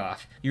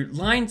kickoff. Your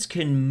lines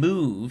can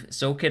move,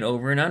 so can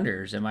over and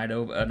unders.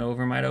 An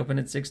over might open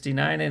at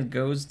 69 and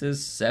goes to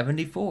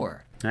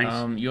 74.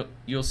 Nice.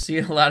 You'll see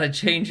a lot of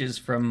changes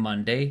from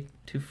Monday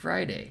to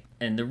Friday.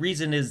 And the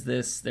reason is the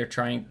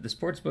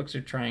sportsbooks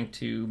are trying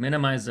to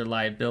minimize their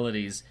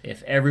liabilities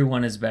if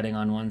everyone is betting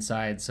on one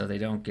side, so they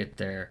don't get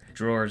their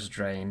drawers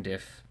drained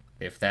if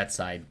that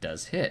side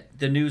does hit.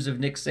 The news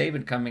of Nick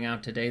Saban coming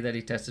out today that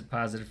he tested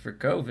positive for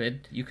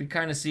COVID, you could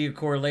kind of see a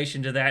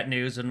correlation to that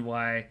news and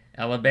why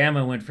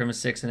Alabama went from a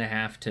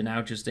 6.5 to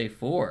now just a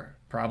 4.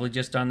 Probably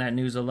just on that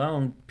news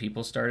alone,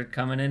 people started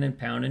coming in and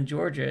pounding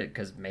Georgia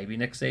because maybe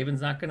Nick Saban's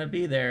not going to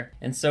be there.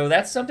 And so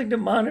that's something to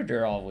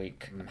monitor all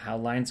week, how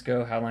lines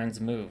go, how lines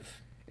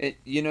move.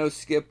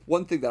 Skip,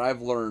 one thing that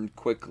I've learned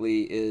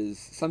quickly is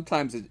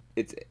sometimes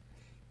it's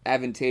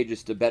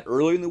advantageous to bet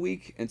early in the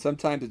week, and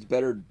sometimes it's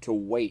better to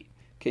wait.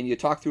 Can you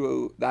talk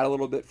through that a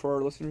little bit for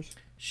our listeners?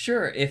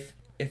 Sure. If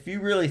you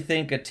really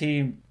think a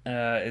team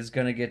is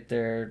going to get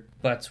their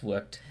butts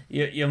whooped,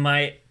 you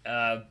might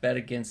bet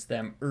against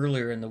them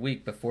earlier in the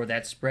week before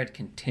that spread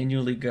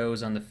continually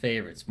goes on the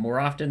favorites. More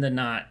often than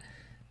not,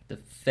 the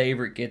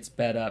favorite gets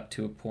bet up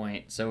to a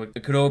point. So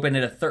it could open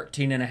at a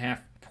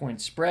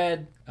 13.5-point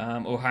spread.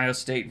 Ohio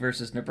State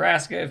versus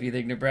Nebraska. If you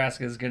think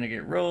Nebraska is going to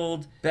get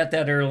rolled, bet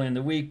that early in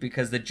the week,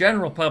 because the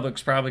general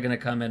public's probably going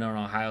to come in on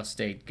Ohio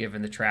State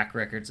given the track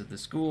records of the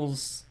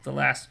schools the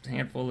last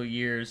handful of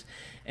years.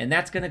 And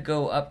that's going to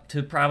go up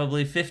to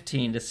probably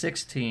 15 to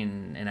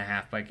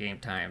 16.5 by game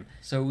time.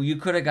 So you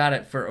could have got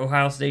it for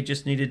Ohio State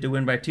just needed to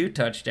win by 2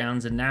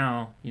 touchdowns, and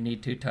now you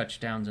need 2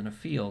 touchdowns and a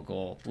field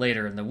goal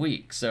later in the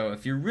week. So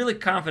if you're really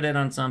confident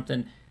on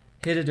something,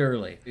 hit it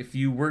early. If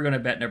you were going to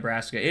bet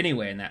Nebraska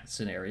anyway in that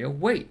scenario,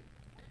 wait.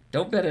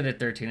 Don't bet it at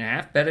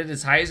 13.5. Bet it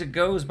as high as it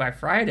goes by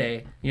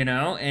Friday,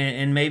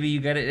 and maybe you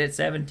get it at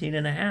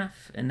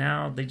 17.5, and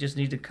now they just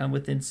need to come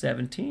within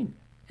 17,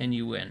 and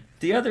you win.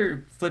 The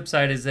other flip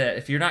side is that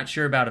if you're not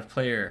sure about a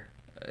player,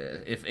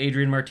 if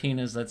Adrian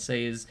Martinez, let's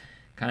say, is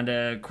kind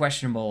of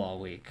questionable all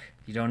week,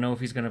 you don't know if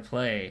he's going to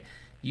play,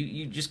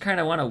 you just kind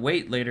of want to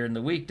wait later in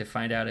the week to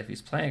find out if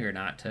he's playing or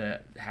not,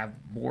 to have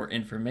more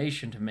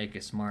information to make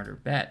a smarter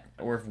bet.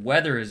 Or if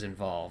weather is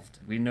involved.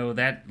 We know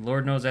that,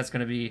 Lord knows that's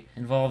going to be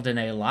involved in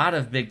a lot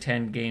of Big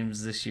Ten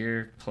games this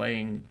year,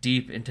 playing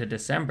deep into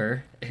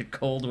December at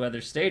cold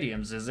weather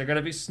stadiums. Is there going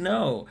to be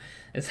snow?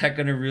 Is that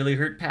going to really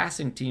hurt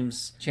passing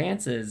teams'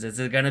 chances? Is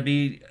it going to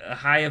be a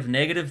high of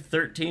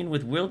 -13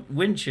 with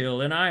wind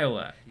chill in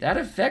Iowa? That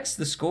affects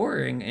the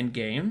scoring in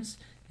games,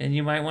 and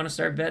you might want to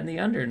start betting the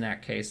under in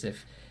that case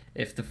if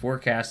the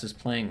forecast is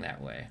playing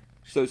that way.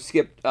 So,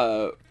 Skip,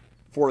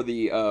 for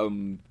the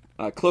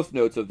cliff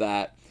notes of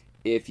that,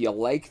 if you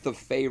like the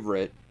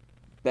favorite,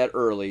 bet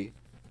early.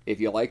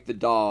 If you like the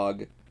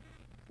dog,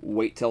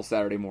 wait till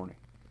Saturday morning.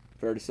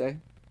 Fair to say?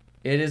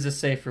 It is a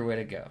safer way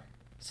to go.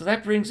 So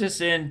that brings us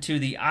into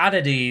the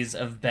oddities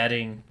of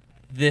betting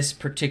this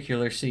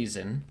particular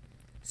season,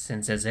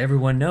 since, as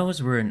everyone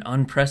knows, we're in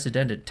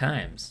unprecedented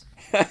times.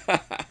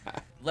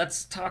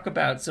 Let's talk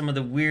about some of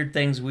the weird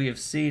things we have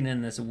seen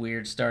in this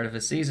weird start of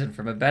a season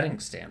from a betting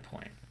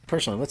standpoint.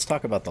 Personally, let's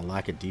talk about the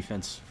lack of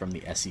defense from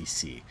the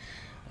SEC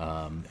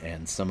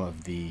and some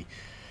of the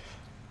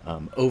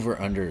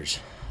over-unders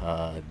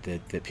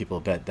that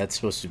people bet. That's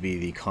supposed to be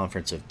the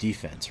conference of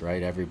defense,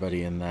 right?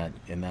 Everybody in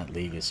that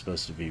league is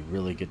supposed to be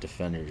really good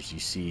defenders. You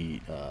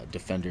see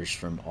defenders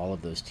from all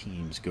of those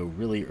teams go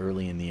really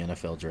early in the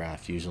NFL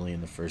draft, usually in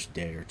the first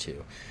day or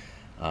two.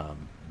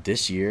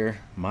 This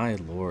year, my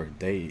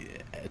Lord,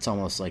 it's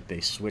almost like they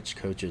switched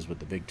coaches with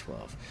the Big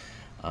 12.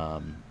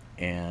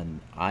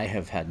 And I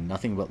have had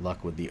nothing but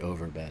luck with the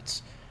over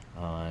bets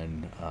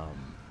on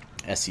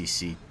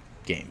SEC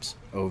games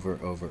over.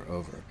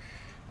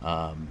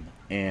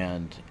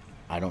 And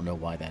I don't know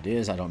why that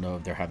is. I don't know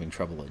if they're having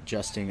trouble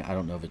adjusting. I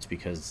don't know if it's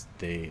because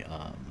they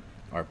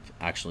are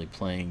actually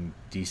playing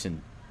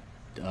decent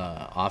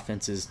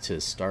offenses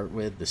to start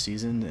with the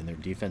season and their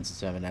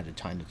defenses haven't had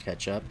time to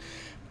catch up.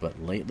 But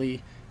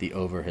lately, the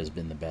over has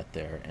been the bet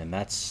there, and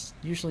that's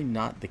usually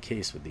not the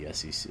case with the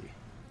SEC.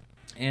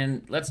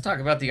 And let's talk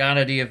about the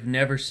oddity of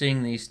never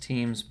seeing these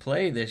teams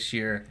play this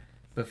year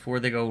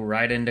before they go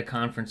right into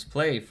conference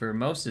play for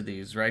most of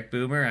these, right,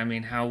 Boomer? I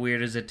mean, how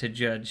weird is it to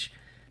judge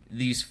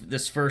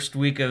this first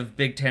week of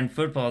Big Ten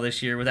football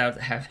this year without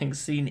having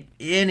seen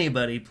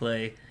anybody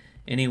play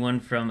anyone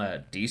from a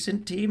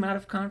decent team out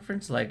of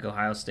conference, like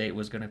Ohio State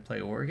was going to play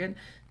Oregon,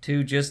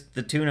 to just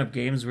the tune-up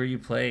games where you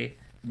play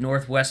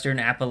Northwestern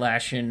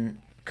Appalachian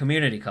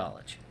Community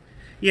College?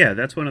 Yeah,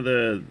 that's one of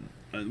the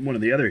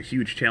other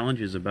huge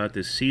challenges about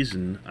this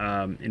season,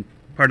 and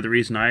part of the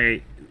reason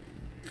I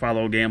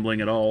follow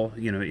gambling at all,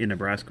 in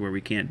Nebraska where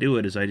we can't do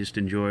it, is I just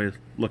enjoy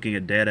looking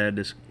at data,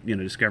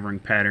 discovering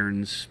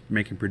patterns,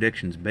 making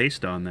predictions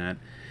based on that.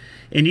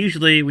 And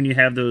usually when you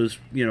have those,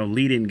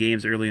 lead-in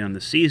games early on the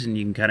season,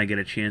 you can kind of get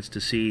a chance to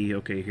see,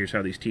 okay, here's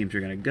how these teams are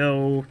going to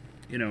go.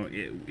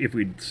 If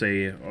we'd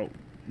say,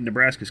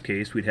 Nebraska's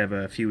case, we'd have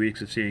a few weeks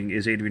of seeing,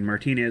 is Adrian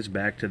Martinez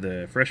back to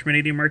the freshman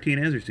Adrian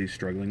Martinez, or is he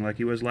struggling like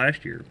he was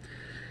last year?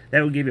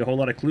 That would give you a whole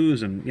lot of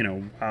clues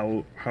on,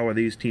 how are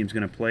these teams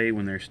going to play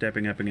when they're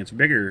stepping up against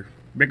bigger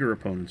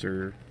opponents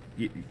or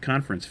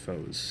conference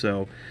foes.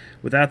 So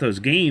without those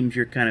games,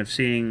 you're kind of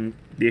seeing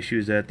the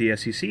issues that the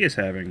SEC is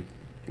having.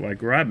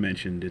 Like Rob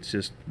mentioned, it's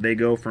just they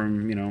go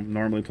from,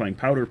 normally playing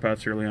powder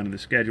puffs early on in the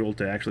schedule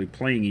to actually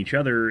playing each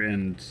other,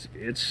 and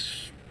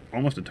it's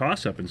almost a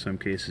toss-up in some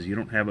cases. You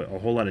don't have a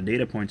whole lot of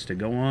data points to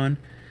go on.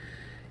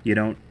 They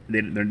don't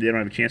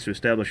have a chance to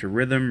establish a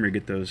rhythm or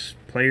get those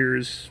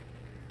players,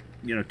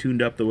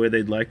 tuned up the way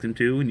they'd like them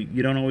to, and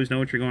you don't always know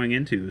what you're going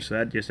into. So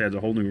that just adds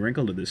a whole new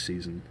wrinkle to this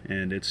season,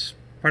 and it's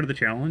part of the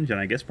challenge, and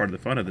I guess part of the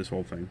fun of this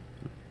whole thing.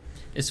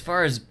 As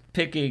far as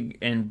picking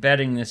and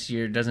betting this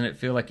year, doesn't it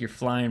feel like you're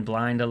flying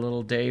blind a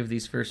little, Dave,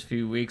 these first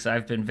few weeks?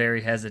 I've been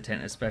very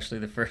hesitant, especially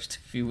the first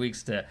few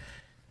weeks, to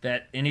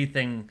bet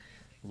anything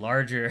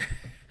larger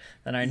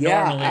than I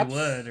normally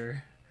would.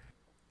 Or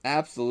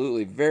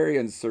absolutely, very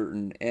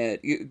uncertain. And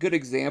a good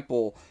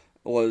example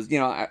was,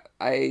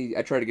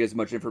 I try to get as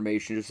much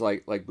information, just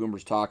like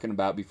Boomer's talking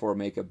about, before I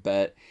make a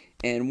bet.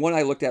 And one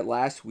I looked at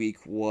last week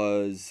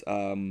was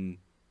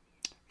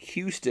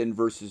Houston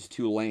versus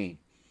Tulane.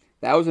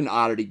 That was an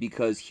oddity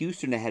because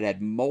Houston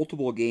had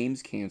multiple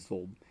games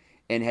canceled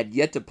and had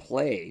yet to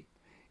play,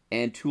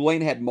 and Tulane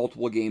had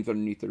multiple games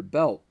underneath their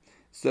belt.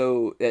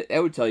 So that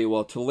would tell you,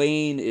 well,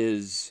 Tulane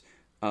is,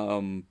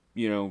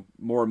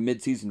 more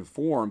mid-season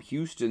form.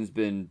 Houston's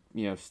been,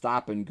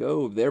 stop and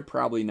go. They're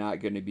probably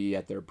not going to be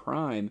at their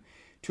prime.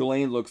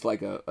 Tulane looks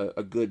like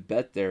a good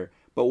bet there.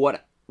 But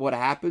what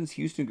happens?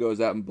 Houston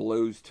goes out and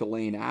blows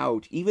Tulane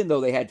out, even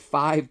though they had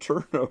 5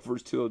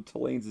 turnovers to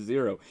Tulane's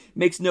 0.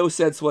 Makes no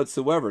sense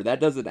whatsoever. That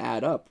doesn't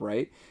add up,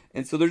 right?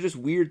 And so there's just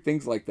weird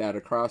things like that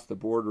across the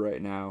board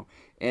right now.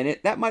 And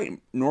that might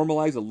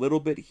normalize a little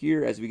bit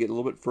here as we get a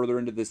little bit further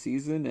into the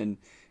season.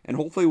 And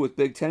hopefully with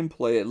Big Ten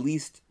play, at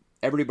least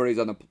everybody's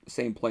on the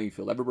same playing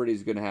field.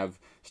 Everybody's going to have,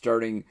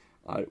 starting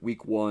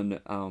week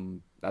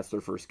 1, that's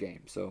their first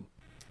game. So,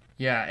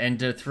 yeah, and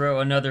to throw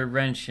another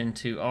wrench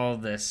into all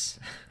this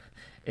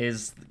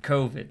is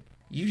COVID.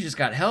 you just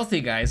got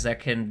healthy guys that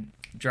can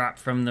drop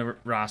from the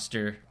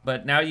roster.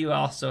 But now you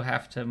also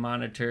have to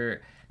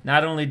monitor,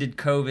 not only did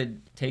COVID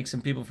take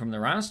some people from the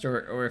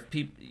roster, or if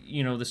people,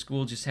 the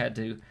school just had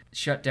to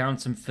shut down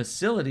some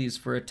facilities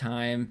for a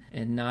time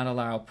and not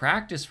allow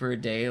practice for a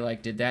day,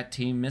 like did that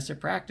team miss a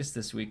practice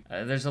this week?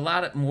 There's a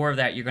lot more of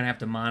that you're going to have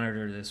to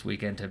monitor this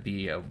weekend to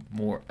be a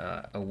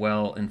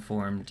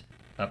well-informed,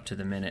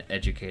 up-to-the-minute,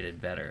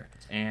 educated bettor.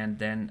 And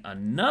then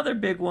another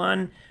big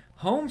one,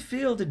 home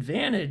field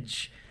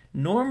advantage.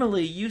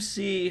 Normally, you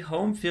see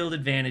home field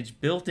advantage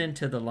built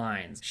into the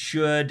lines.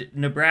 Should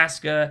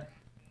Nebraska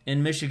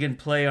and Michigan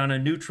play on a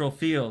neutral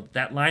field,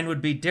 that line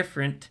would be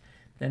different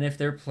than if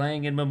they're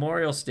playing in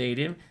Memorial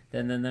Stadium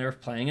than they're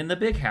playing in the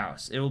Big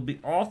House. It will be,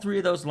 all three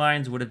of those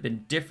lines would have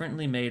been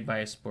differently made by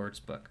a sports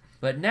book.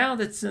 But now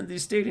that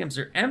these stadiums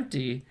are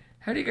empty,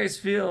 how do you guys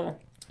feel?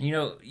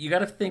 You got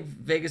to think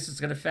Vegas is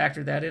going to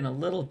factor that in a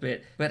little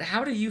bit. But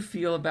how do you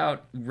feel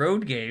about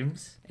road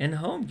games and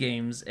home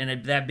games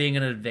and that being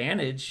an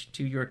advantage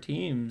to your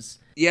teams?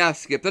 Yeah,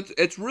 Skip,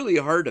 it's really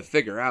hard to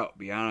figure out, to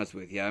be honest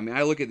with you. I mean,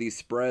 I look at these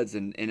spreads,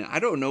 and I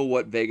don't know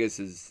what Vegas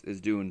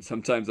is doing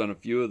sometimes on a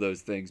few of those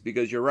things,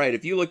 because you're right.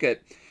 If you look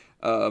at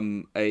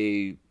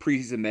a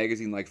preseason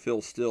magazine like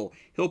Phil Still,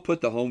 he'll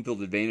put the home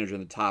field advantage in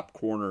the top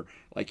corner,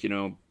 like,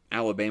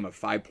 Alabama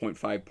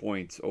 5.5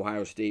 points,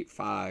 Ohio State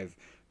 5,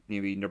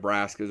 maybe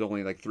Nebraska is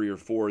only like 3 or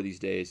 4 these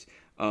days.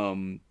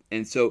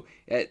 And so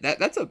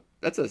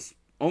that's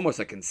almost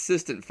a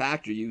consistent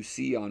factor you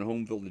see on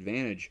home field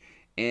advantage.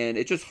 And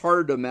it's just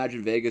hard to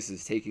imagine Vegas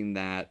is taking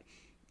that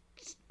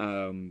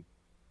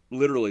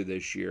literally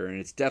this year, and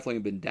it's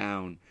definitely been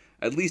down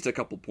at least a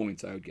couple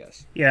points, I would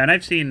guess. Yeah, and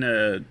I've seen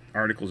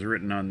articles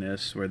written on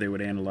this where they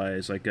would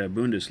analyze like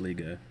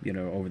Bundesliga,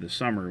 over the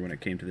summer when it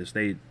came to this.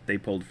 They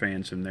pulled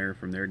fans from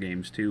their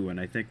games too, and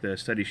I think the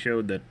study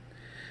showed that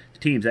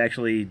teams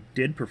actually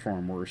did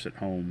perform worse at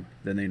home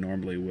than they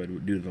normally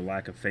would due to the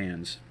lack of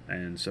fans.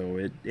 And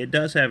so it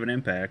does have an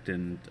impact.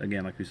 And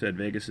again, like we said,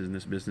 Vegas is in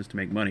this business to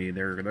make money.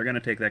 They're going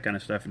to take that kind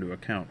of stuff into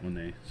account when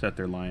they set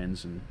their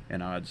lines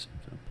and odds.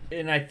 So.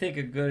 And I think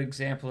a good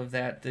example of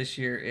that this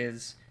year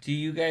is, do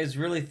you guys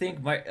really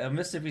think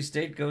Mississippi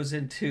State goes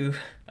into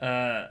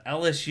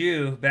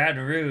LSU,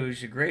 Baton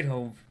Rouge, a great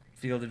home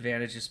field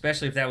advantage,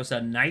 especially if that was a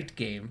night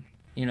game?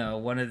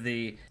 One of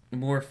the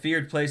more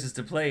feared places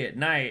to play at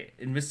night,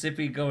 in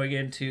Mississippi going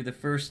into the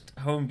first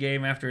home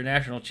game after a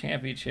national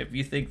championship.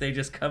 You think they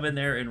just come in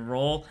there and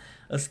roll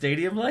a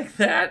stadium like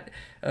that?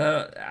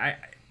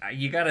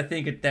 You got to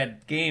think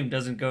that game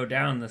doesn't go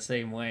down the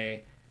same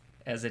way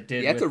as it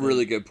did. Yeah, that's a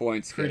really good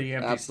point, Skip. Pretty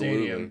empty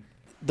Absolutely. stadium.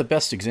 The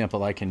best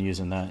example I can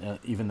use in that,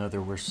 even though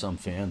there were some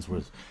fans,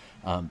 was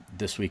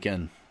this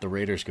weekend the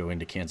Raiders go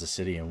into Kansas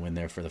City and win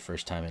there for the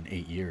first time in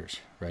 8 years,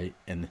 right?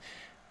 And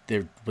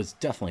there was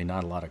definitely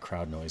not a lot of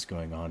crowd noise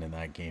going on in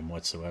that game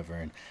whatsoever,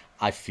 and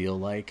I feel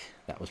like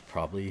that was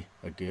probably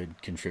a good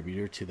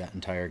contributor to that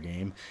entire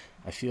game.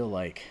 I feel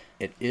like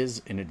it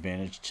is an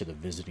advantage to the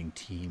visiting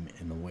team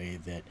in the way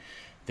that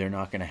they're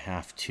not going to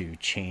have to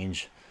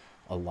change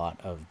a lot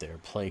of their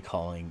play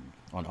calling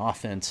on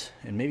offense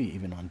and maybe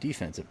even on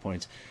defense at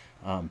points,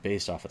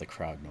 based off of the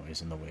crowd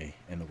noise and the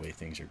way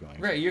things are going.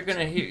 Right, you're going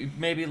to hear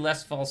maybe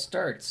less false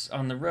starts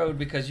on the road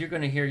because you're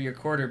going to hear your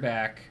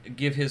quarterback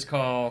give his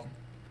call,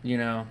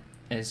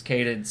 his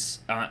cadence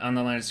on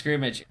the line of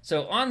scrimmage.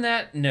 So on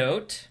that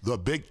note, the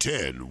Big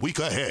Ten week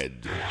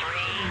ahead.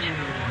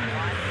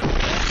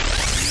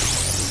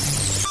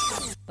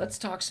 Let's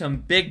talk some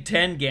Big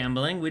Ten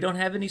gambling. We don't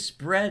have any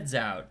spreads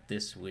out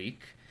this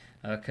week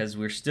because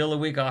we're still a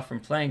week off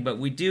from playing, but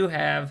we do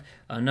have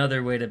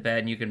another way to bet,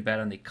 and you can bet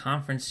on the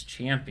conference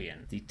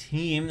champion. The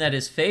team that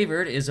is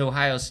favored is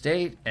Ohio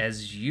State,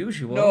 as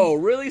usual. No,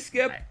 really,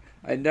 Skip?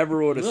 I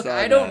never would have saw that.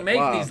 I don't make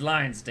these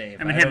lines, Dave.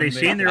 I mean, have they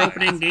seen their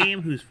opening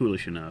game? Who's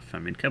foolish enough? I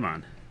mean, come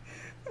on.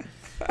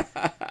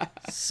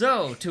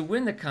 So, to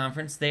win the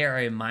conference, they are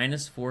a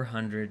minus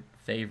 400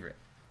 favorite,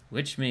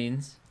 which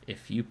means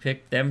if you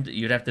pick them,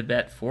 you'd have to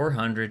bet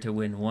 400 to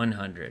win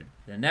 100.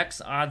 The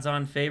next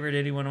odds-on favorite,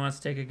 anyone wants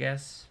to take a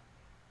guess?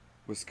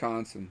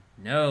 Wisconsin.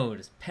 No,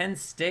 it is Penn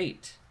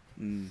State.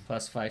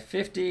 Plus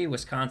 550.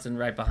 Wisconsin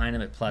right behind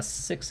them at plus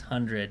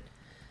 600.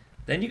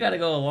 Then you got to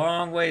go a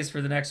long ways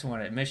for the next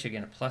one at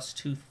Michigan at plus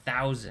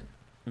 2,000.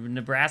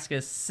 Nebraska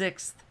is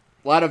 6th.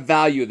 A lot of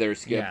value there,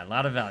 Skip. Yeah, a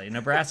lot of value.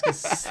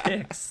 Nebraska's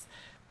 7th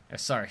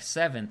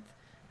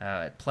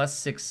at plus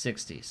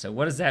 660. So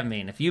what does that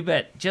mean? If you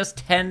bet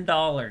just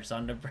 $10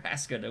 on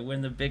Nebraska to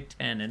win the Big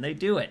Ten, and they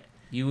do it,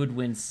 you would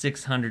win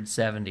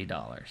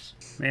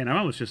 $670. Man, I'm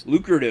almost just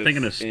lucrative,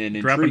 thinking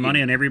of dropping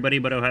money on everybody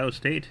but Ohio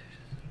State.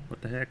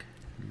 What the heck?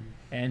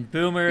 And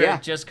Boomer,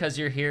 just because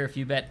you're here, if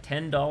you bet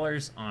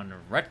 $10 on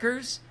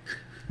Rutgers,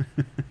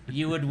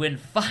 you would win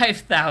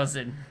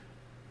 $5,000.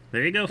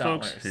 There you go,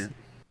 folks. Yeah.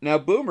 Now,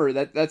 Boomer,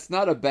 that's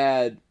not a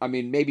bad. I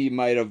mean, maybe you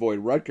might avoid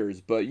Rutgers,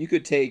 but you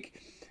could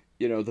take,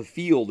 the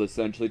field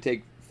essentially,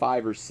 take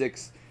 5 or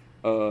 6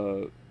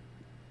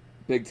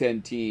 Big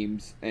Ten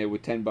teams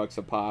with $10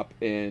 a pop,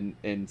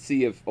 and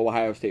see if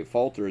Ohio State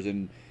falters,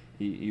 and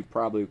You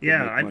probably could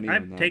Yeah, make money on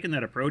I've that. taken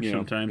that approach You know,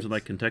 sometimes in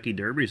like Kentucky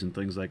derbies and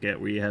things like that,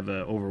 where you have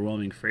an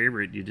overwhelming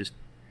favorite. You just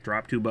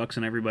drop $2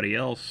 on everybody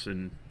else,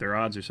 and their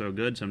odds are so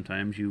good.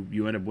 Sometimes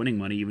you end up winning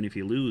money even if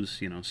you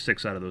lose,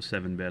 6 out of those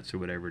 7 bets or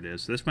whatever it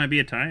is. So this might be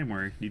a time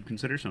where you'd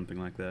consider something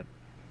like that.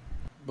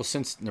 Well,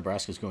 since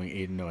Nebraska's going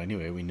 8-0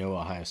 anyway, we know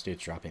Ohio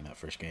State's dropping that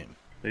first game.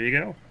 There you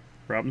go.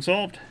 Problem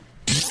solved.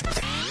 The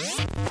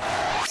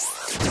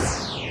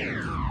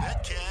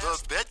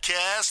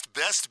Betcast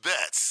Best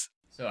Bets.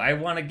 So I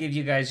want to give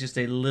you guys just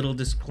a little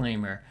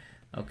disclaimer,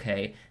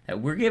 okay,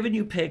 that we're giving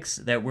you picks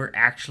that we're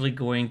actually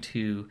going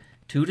to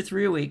 2 to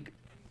 3 a week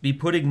be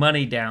putting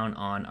money down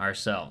on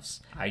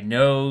ourselves. I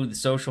know the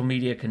social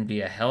media can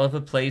be a hell of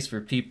a place for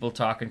people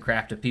talking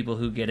crap to people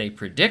who get a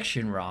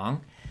prediction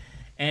wrong,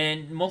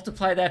 and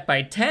multiply that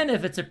by 10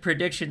 if it's a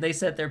prediction they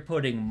said they're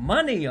putting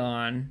money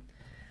on.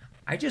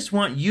 I just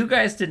want you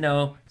guys to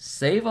know,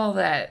 save all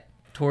that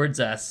towards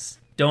us.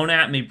 Don't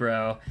at me,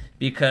 bro,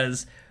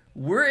 because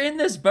we're in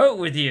this boat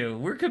with you.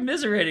 We're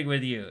commiserating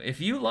with you. If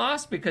you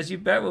lost because you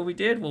bet what we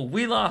did, well,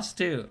 we lost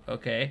too,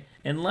 okay?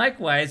 And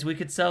likewise, we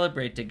could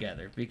celebrate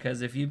together,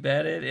 because if you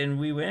bet it and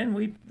we win,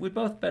 we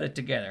both bet it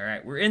together, all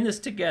right? We're in this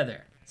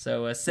together.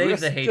 So save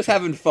the hatred. Just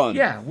having fun.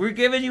 Yeah, we're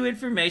giving you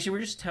information.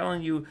 We're just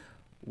telling you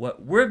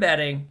what we're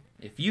betting.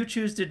 If you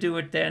choose to do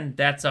it, then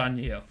that's on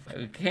you.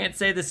 We can't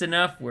say this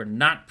enough. We're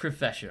not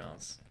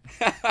professionals.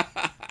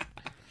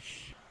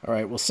 All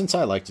right, well, since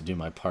I like to do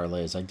my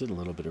parlays, I did a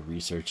little bit of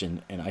research,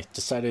 and I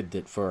decided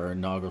that for our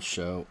inaugural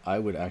show, I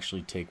would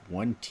actually take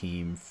one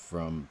team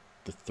from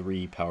the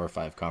 3 Power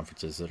 5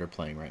 conferences that are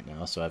playing right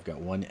now. So I've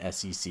got one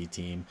SEC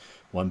team,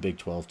 one Big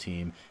 12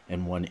 team,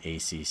 and one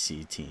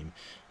ACC team,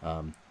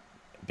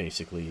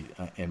 basically,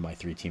 in my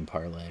 3-team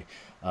parlay.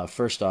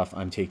 First off,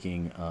 I'm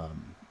taking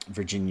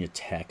Virginia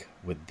Tech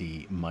with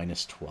the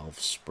 -12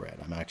 spread.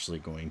 I'm actually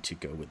going to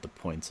go with the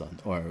points on,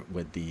 or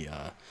with the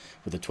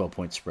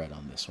 12-point spread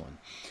on this one.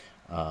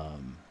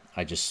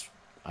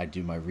 I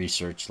do my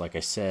research. Like I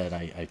said,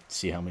 I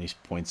see how many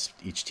points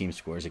each team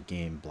scores a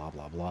game, blah,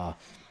 blah, blah.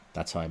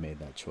 That's how I made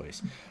that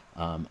choice.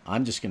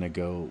 I'm just going to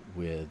go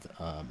with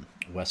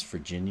West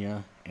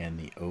Virginia and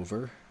the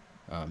over.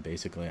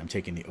 Basically, I'm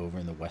taking the over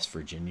in the West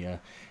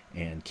Virginia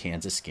and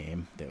Kansas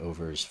game. The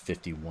over is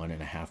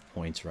 51.5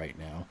 points right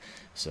now.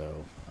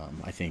 So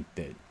I think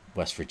that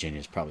West Virginia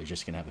is probably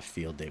just going to have a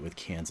field day with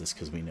Kansas,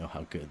 because we know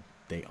how good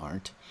they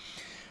aren't.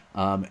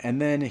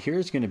 And then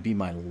here's going to be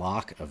my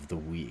lock of the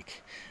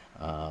week.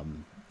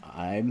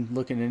 I'm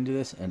looking into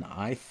this, and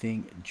I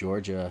think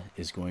Georgia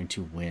is going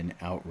to win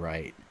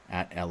outright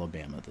at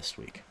Alabama this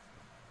week.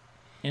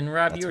 And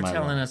Rob, That's you were my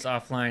telling lock. us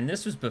offline,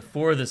 this was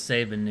before the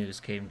Saban news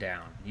came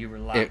down. You were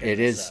locking It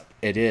this is. up.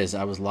 It is.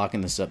 I was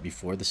locking this up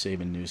before the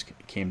Saban news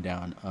came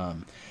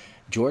down.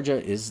 Georgia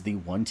is the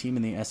one team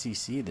in the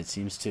SEC that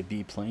seems to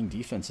be playing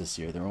defense this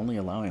year. They're only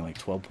allowing like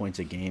 12 points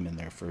a game in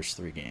their first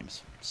 3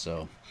 games.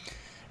 So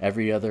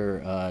every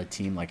other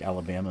team like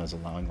Alabama is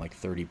allowing like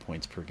 30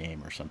 points per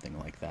game or something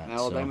like that.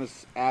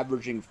 Alabama's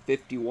averaging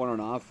 51 on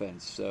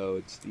offense, so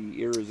it's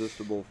the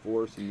irresistible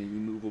force and the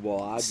immovable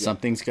object.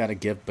 Something's got to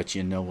give, but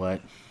you know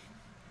what?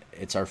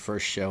 It's our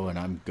first show, and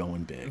I'm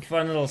going big.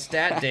 Fun little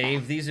stat,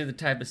 Dave. These are the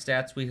type of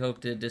stats we hope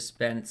to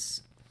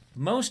dispense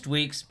most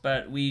weeks,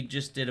 but we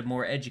just did a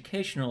more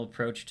educational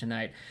approach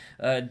tonight.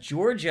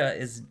 Georgia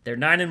they're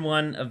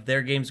 9-1 of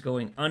their games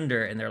going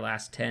under in their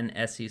last 10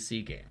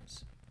 SEC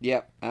games.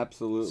 Yep,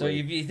 absolutely. So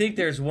if you think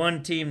there's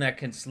one team that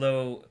can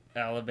slow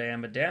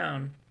Alabama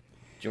down,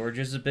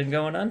 Georgia's has been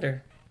going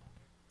under.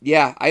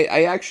 Yeah,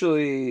 I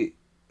actually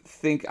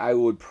think I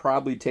would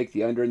probably take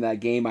the under in that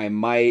game. I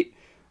might,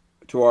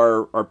 to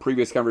our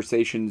previous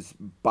conversations,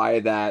 buy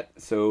that.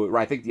 So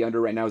I think the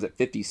under right now is at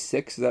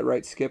 56. Is that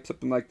right, Skip?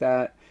 Something like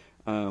that.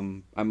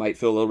 I might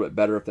feel a little bit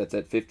better if that's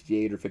at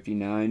 58 or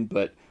 59,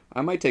 but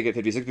I might take it at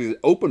 56 because it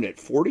opened at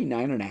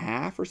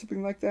 49.5 or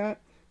something like that.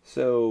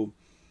 So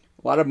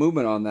a lot of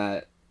movement on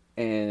that.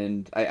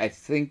 And I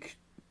think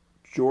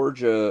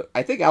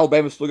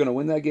Alabama's still going to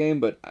win that game,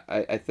 but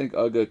I think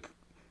UGA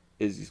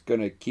is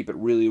going to keep it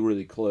really,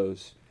 really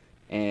close.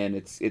 And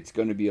it's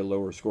going to be a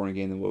lower scoring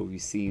game than what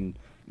we've seen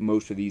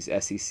most of these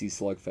SEC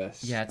slugfests.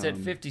 Yeah, it's at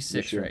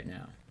 56 right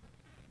now.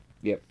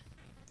 Yep.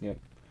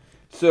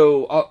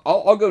 So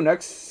I'll go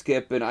next,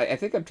 Skip, and I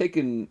think I'm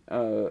taking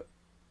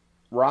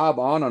Rob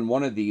on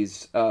one of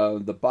these.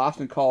 The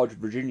Boston College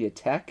Virginia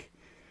Tech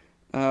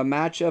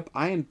matchup.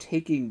 I am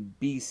taking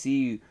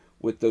BC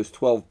with those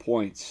 12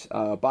 points.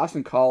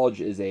 Boston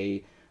College is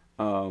a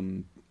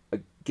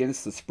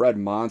against the spread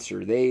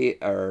monster. They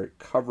are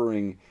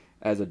covering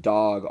as a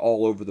dog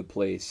all over the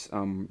place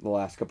the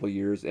last couple of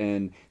years,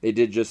 and they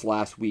did just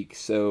last week.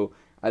 So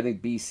I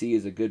think BC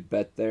is a good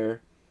bet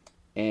there.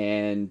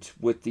 And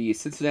with the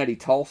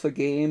Cincinnati-Tulsa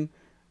game,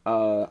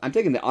 I'm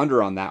taking the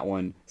under on that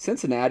one.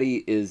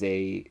 Cincinnati is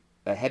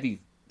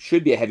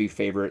should be a heavy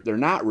favorite. They're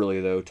not really,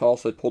 though.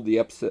 Tulsa did pull the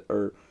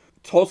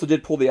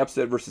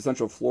upset versus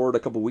Central Florida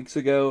a couple weeks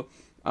ago,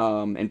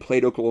 and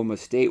played Oklahoma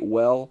State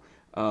well.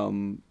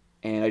 And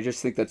I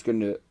just think that's going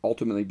to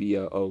ultimately be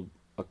a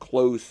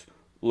close,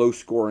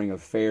 low-scoring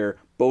affair.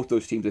 Both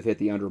those teams have hit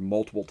the under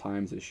multiple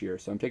times this year,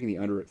 so I'm taking the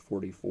under at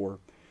 44.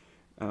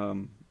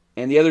 And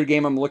the other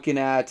game I'm looking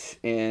at,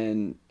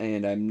 and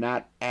I'm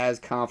not as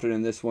confident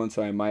in this one,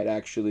 so I might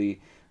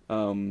actually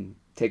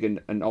take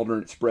an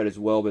alternate spread as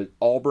well, but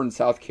Auburn,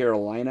 South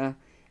Carolina,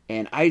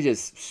 and I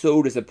just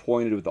so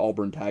disappointed with the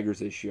Auburn Tigers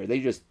this year. They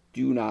just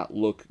do not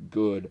look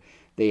good.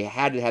 They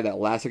had to have that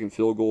last-second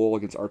field goal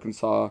against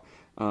Arkansas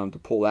to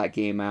pull that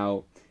game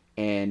out.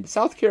 And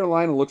South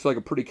Carolina looks like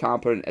a pretty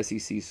competent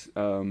SEC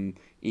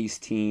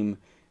East team.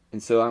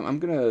 And so I'm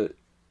going to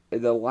 –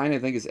 the line, I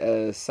think,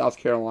 is South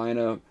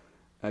Carolina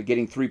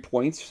getting 3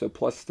 points, so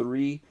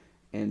 +3.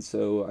 And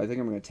so I think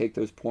I'm going to take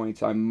those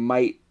points. I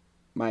might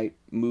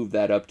move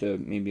that up to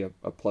maybe a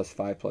 +5,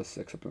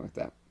 +6, something like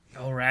that.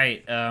 All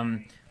right.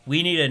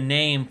 We need a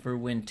name for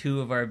when two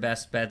of our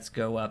best bets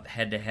go up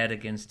head-to-head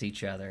against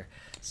each other.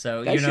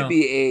 So that should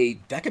be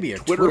that could be a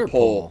Twitter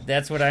poll.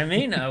 That's what I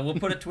mean. We'll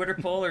put a Twitter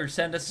poll or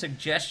send us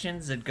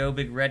suggestions at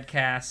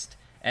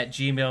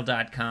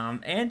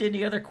gobigredcast@gmail.com and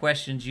any other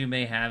questions you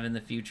may have in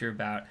the future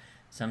about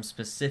some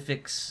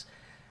specifics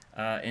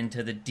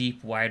into the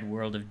deep, wide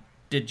world of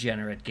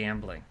degenerate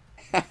gambling.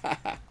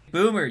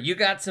 Boomer, you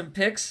got some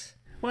picks?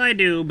 Well, I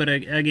do, but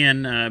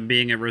again,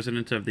 being a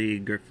resident of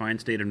the fine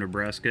state of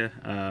Nebraska,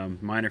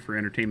 mine are for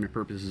entertainment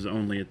purposes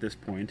only at this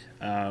point.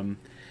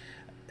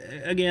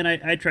 Again,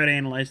 I try to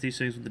analyze these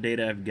things with the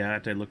data I've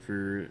got. I look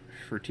for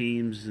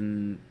teams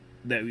and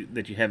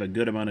that you have a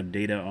good amount of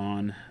data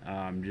on,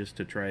 just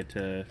to try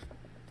to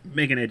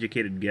make an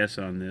educated guess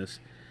on this.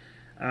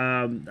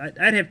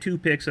 I'd have two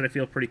picks that I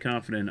feel pretty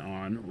confident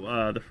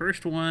on. The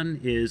first one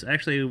is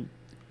actually,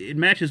 it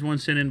matches one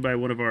sent in by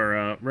one of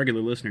our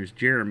regular listeners,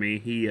 Jeremy.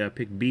 He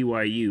picked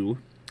BYU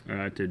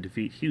to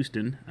defeat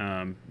Houston.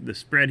 The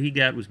spread he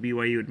got was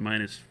BYU at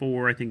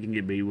 -4. I think you can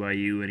get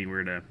BYU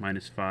anywhere to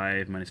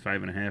 -5,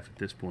 -5.5 at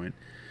this point.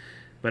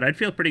 But I'd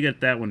feel pretty good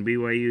at that one.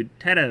 BYU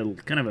had a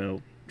kind of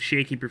a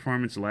shaky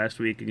performance last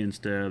week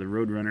against the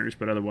Roadrunners,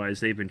 but otherwise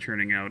they've been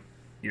churning out,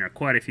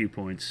 quite a few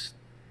points,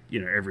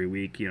 every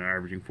week,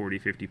 averaging 40,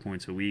 50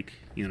 points a week,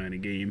 in a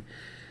game.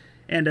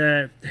 And,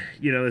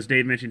 as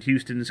Dave mentioned,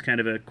 Houston's kind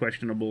of a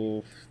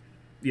questionable.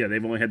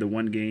 They've only had the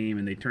one game,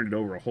 and they turned it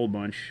over a whole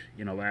bunch,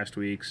 last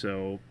week.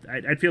 So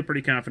I'd feel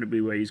pretty confident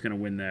BYU's going to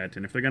win that.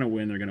 And if they're going to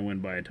win, they're going to win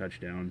by a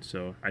touchdown.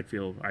 So I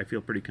feel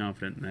pretty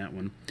confident in that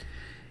one.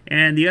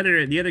 And the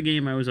other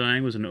game I was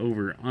eyeing was an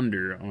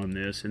over/under on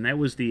this, and that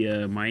was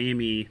the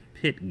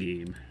Miami-Pitt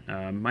game.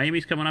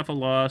 Miami's coming off a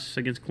loss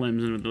against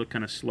Clemson. They look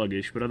kind of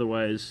sluggish, but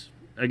otherwise,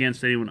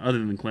 against anyone other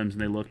than Clemson,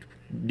 they looked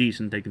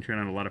decent. They can turn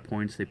out a lot of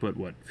points. They put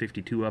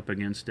 52 up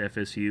against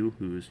FSU,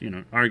 who's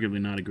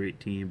arguably not a great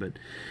team, but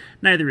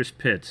neither is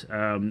Pitt.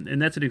 And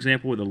that's an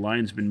example where the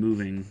line's been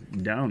moving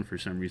down for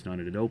some reason on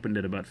it. It opened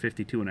at about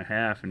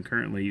 52.5, and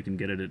currently you can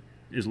get it at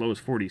as low as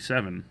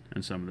 47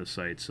 on some of the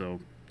sites.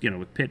 So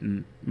with Pitt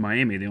and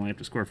Miami, they only have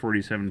to score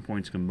 47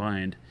 points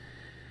combined.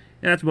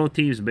 And that's both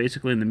teams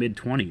basically in the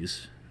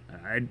mid-20s.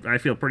 I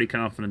feel pretty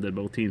confident that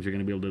both teams are going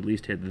to be able to at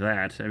least hit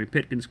that. I mean,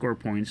 Pitt can score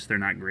points. They're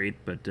not great,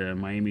 but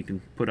Miami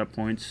can put up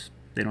points.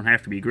 They don't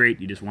have to be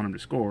great. You just want them to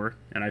score.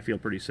 And I feel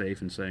pretty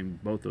safe in saying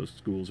both those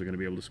schools are going to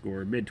be able to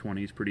score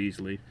mid-20s pretty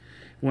easily.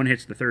 If one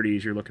hits the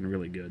 30s, you're looking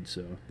really good.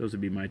 So those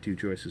would be my two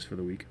choices for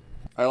the week.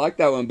 I like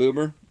that one,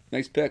 Boomer.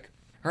 Nice pick.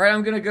 All right,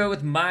 I'm going to go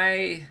with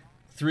my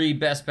 3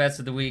 best bets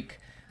of the week.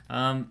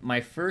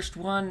 My first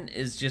one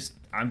is just,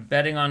 I'm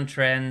betting on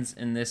trends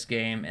in this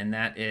game, and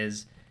that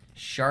is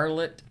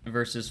Charlotte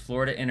versus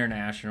Florida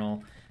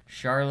International.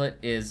 Charlotte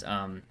is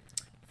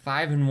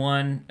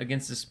 5-1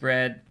 against the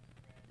spread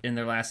in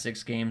their last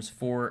 6 games,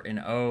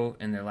 4-0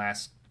 in their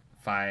last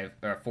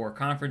 4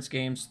 conference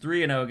games,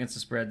 3-0 against the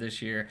spread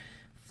this year.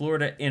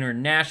 Florida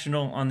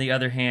International, on the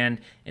other hand,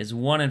 is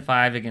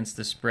 1-5 against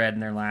the spread in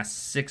their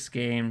last 6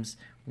 games,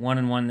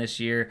 1-1 this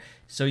year.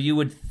 So you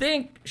would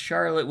think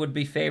Charlotte would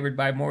be favored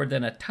by more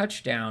than a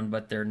touchdown,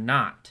 but they're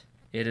not.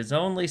 It is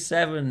only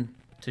 7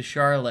 to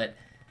Charlotte.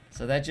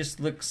 So that just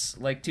looks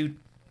like two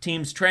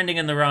teams trending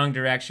in the wrong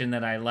direction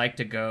that I like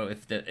to go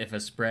if a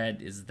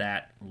spread is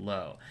that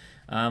low.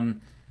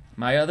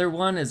 My other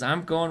one is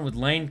I'm going with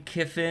Lane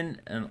Kiffin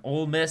and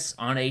Ole Miss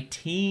on a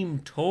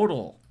team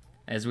total,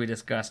 as we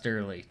discussed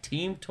early.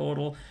 Team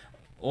total,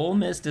 Ole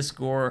Miss to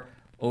score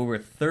over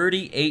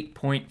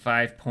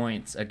 38.5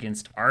 points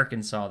against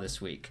Arkansas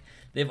this week.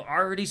 They've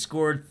already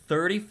scored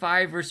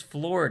 35 versus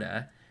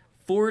Florida,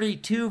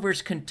 42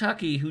 versus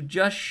Kentucky, who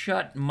just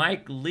shut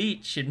Mike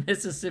Leach in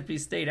Mississippi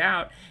State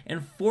out,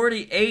 and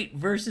 48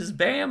 versus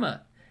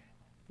Bama.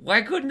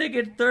 Why couldn't they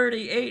get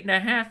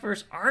 38.5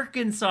 versus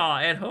Arkansas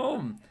at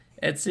home?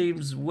 It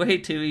seems way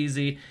too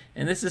easy,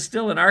 and this is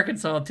still an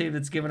Arkansas team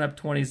that's given up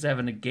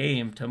 27 a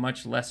game to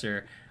much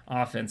lesser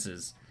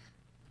offenses.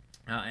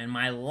 And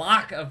my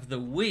lock of the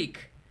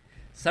week,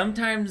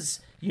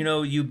 sometimes,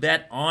 you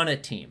bet on a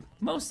team.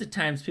 Most of the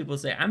times people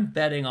say, I'm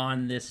betting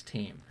on this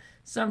team.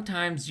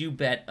 Sometimes you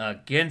bet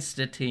against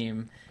a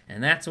team,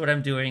 and that's what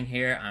I'm doing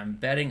here. I'm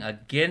betting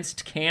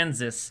against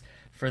Kansas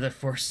for the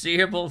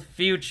foreseeable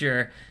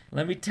future.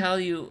 Let me tell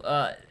you,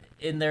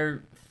 in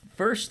their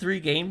first 3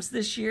 games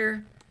this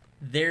year,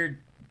 their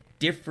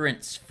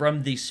difference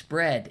from the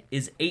spread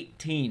is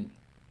 18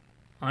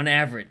 on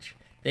average.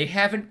 They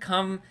haven't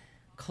come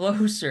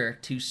closer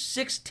to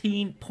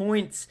 16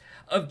 points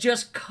of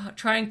just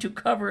trying to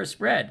cover a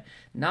spread,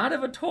 not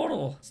of a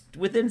total.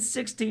 Within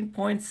 16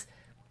 points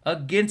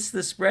against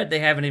the spread, they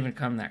haven't even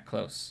come that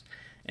close.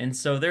 And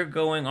so they're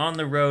going on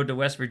the road to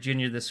West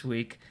Virginia this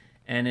week,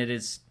 and it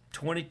is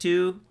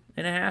 22.5,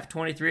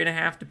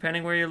 23.5,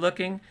 depending where you're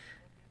looking.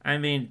 I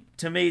mean,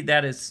 to me,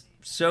 that is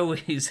so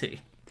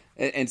easy.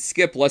 And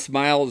Skip, Les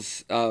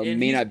Miles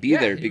may not be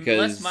there because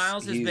Les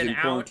Miles has he's been in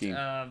quarantine.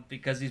 out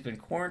because he's been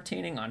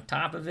quarantining. On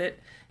top of it,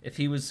 if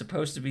he was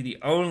supposed to be the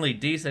only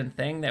decent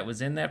thing that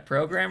was in that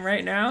program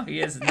right now,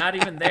 he is not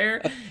even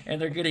there, and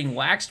they're getting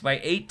waxed by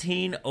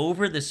 18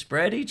 over the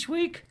spread each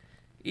week.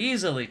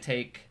 Easily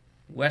take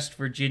West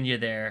Virginia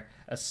there,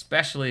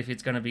 especially if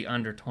it's going to be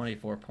under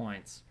 24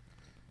 points.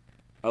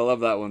 I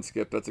love that one,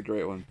 Skip. That's a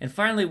great one. And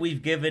finally,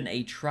 we've given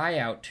a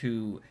tryout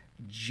to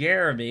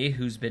Jeremy,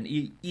 who's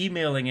been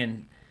emailing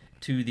in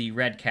to the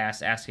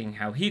Redcast asking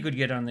how he could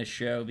get on this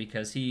show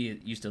because he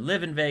used to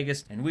live in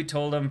Vegas, and we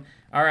told him,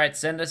 all right,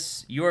 send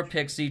us your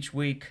picks each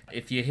week.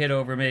 If you hit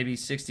over maybe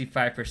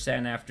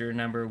 65% after a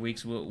number of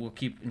weeks, we'll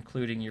keep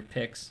including your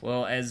picks.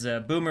 Well, as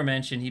Boomer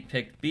mentioned, he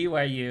picked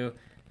BYU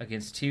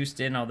against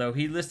Houston, although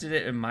he listed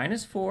it at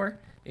 -4.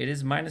 It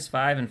is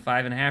 -5 and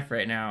 5.5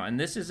 right now, and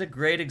this is a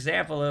great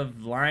example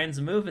of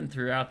lines moving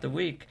throughout the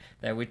week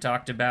that we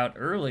talked about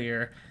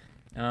earlier.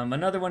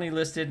 Another one he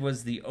listed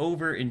was the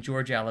over in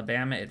Georgia,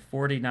 Alabama at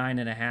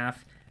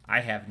 49.5. I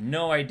have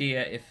no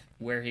idea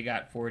where he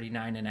got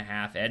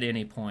 49.5 at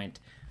any point.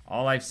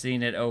 All I've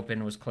seen it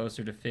open was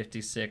closer to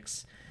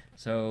 56.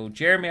 So,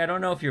 Jeremy, I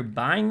don't know if you're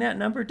buying that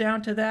number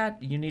down to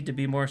that. You need to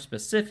be more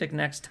specific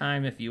next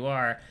time if you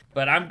are.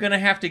 But I'm going to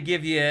have to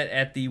give you it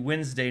at the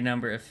Wednesday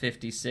number of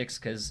 56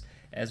 because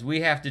as we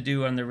have to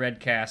do on the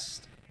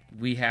Redcast,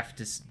 we have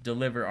to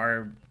deliver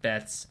our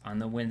bets on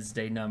the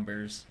Wednesday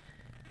numbers.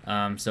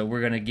 So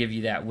we're going to give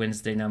you that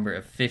Wednesday number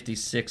of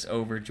 56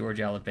 over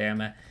Georgia,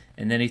 Alabama.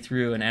 And then he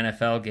threw an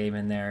NFL game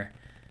in there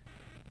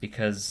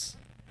because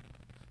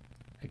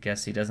I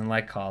guess he doesn't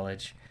like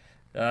college.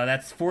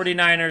 That's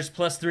 49ers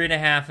plus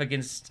 3.5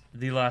 against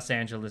the Los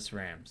Angeles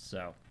Rams.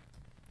 So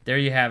there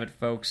you have it,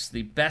 folks.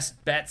 The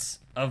best bets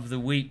of the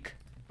week.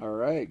 All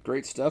right,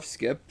 great stuff,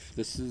 Skip.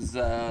 This is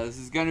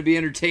going to be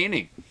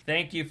entertaining.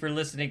 Thank you for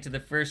listening to the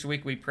first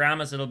week. We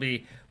promise it'll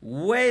be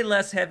way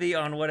less heavy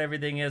on what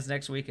everything is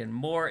next week and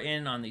more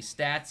in on the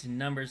stats and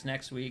numbers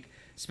next week,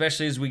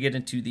 especially as we get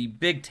into the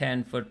Big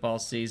Ten football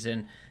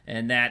season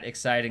and that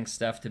exciting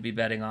stuff to be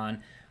betting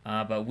on.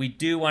 But we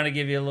do want to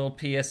give you a little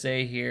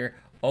PSA here.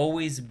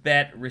 Always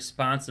bet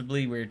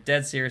responsibly. We're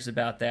dead serious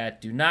about that.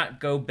 Do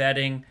not go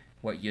betting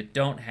what you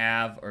don't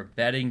have or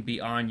betting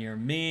beyond your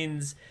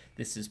means.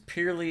 This is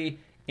purely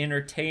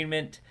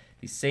entertainment,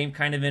 the same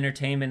kind of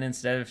entertainment.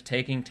 Instead of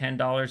taking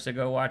 $10 to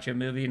go watch a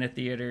movie in a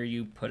theater,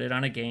 you put it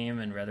on a game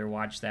and rather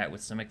watch that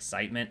with some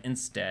excitement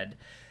instead.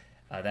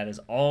 That is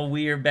all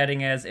we are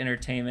betting as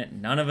entertainment.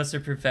 None of us are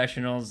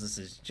professionals. This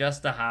is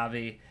just a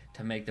hobby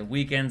to make the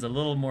weekends a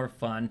little more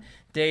fun.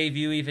 Dave,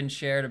 you even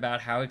shared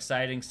about how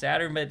exciting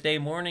Saturday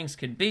mornings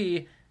could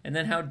be and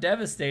then how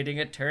devastating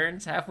it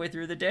turns halfway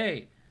through the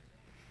day.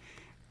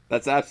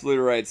 That's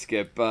absolutely right,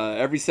 Skip.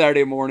 Every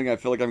Saturday morning, I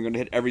feel like I'm going to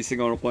hit every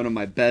single one of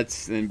my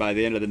bets, and by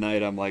the end of the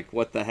night, I'm like,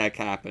 what the heck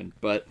happened?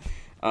 But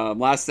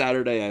last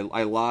Saturday,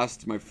 I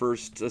lost my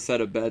first set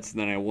of bets,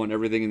 and then I won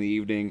everything in the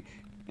evening.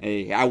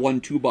 I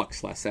won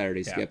 $2 last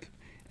Saturday, Skip,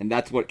 and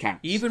that's what counts.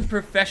 Even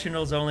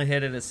professionals only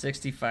hit at a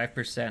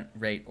 65%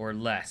 rate or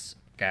less,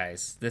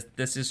 guys.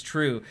 This is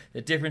true. The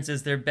difference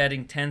is they're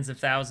betting tens of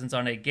thousands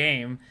on a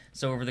game,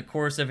 so over the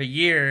course of a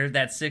year,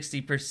 that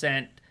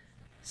 60%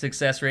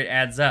 success rate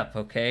adds up,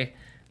 okay?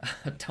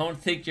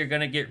 Don't think you're going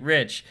to get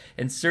rich.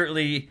 And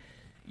certainly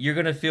you're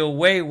going to feel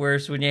way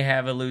worse when you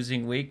have a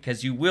losing week,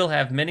 because you will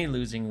have many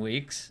losing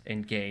weeks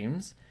in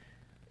games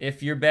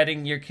if you're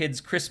betting your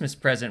kid's Christmas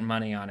present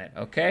money on it,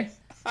 okay?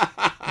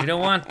 You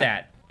don't want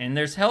that. And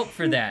there's help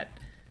for that.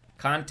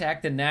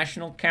 Contact the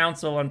National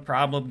Council on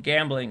Problem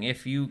Gambling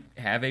if you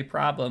have a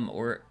problem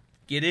or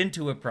get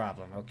into a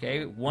problem,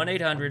 okay?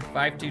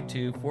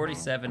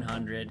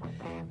 1-800-522-4700,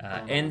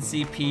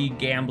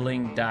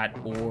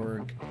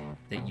 ncpgambling.org,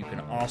 that you can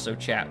also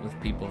chat with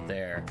people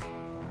there.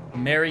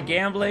 Merry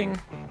gambling.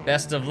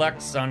 Best of luck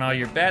on all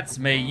your bets.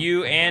 May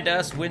you and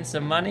us win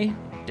some money.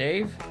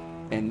 Dave?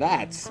 And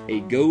that's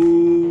a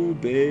Go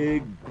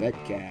Big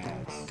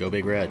Betcast. Go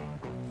Big Red.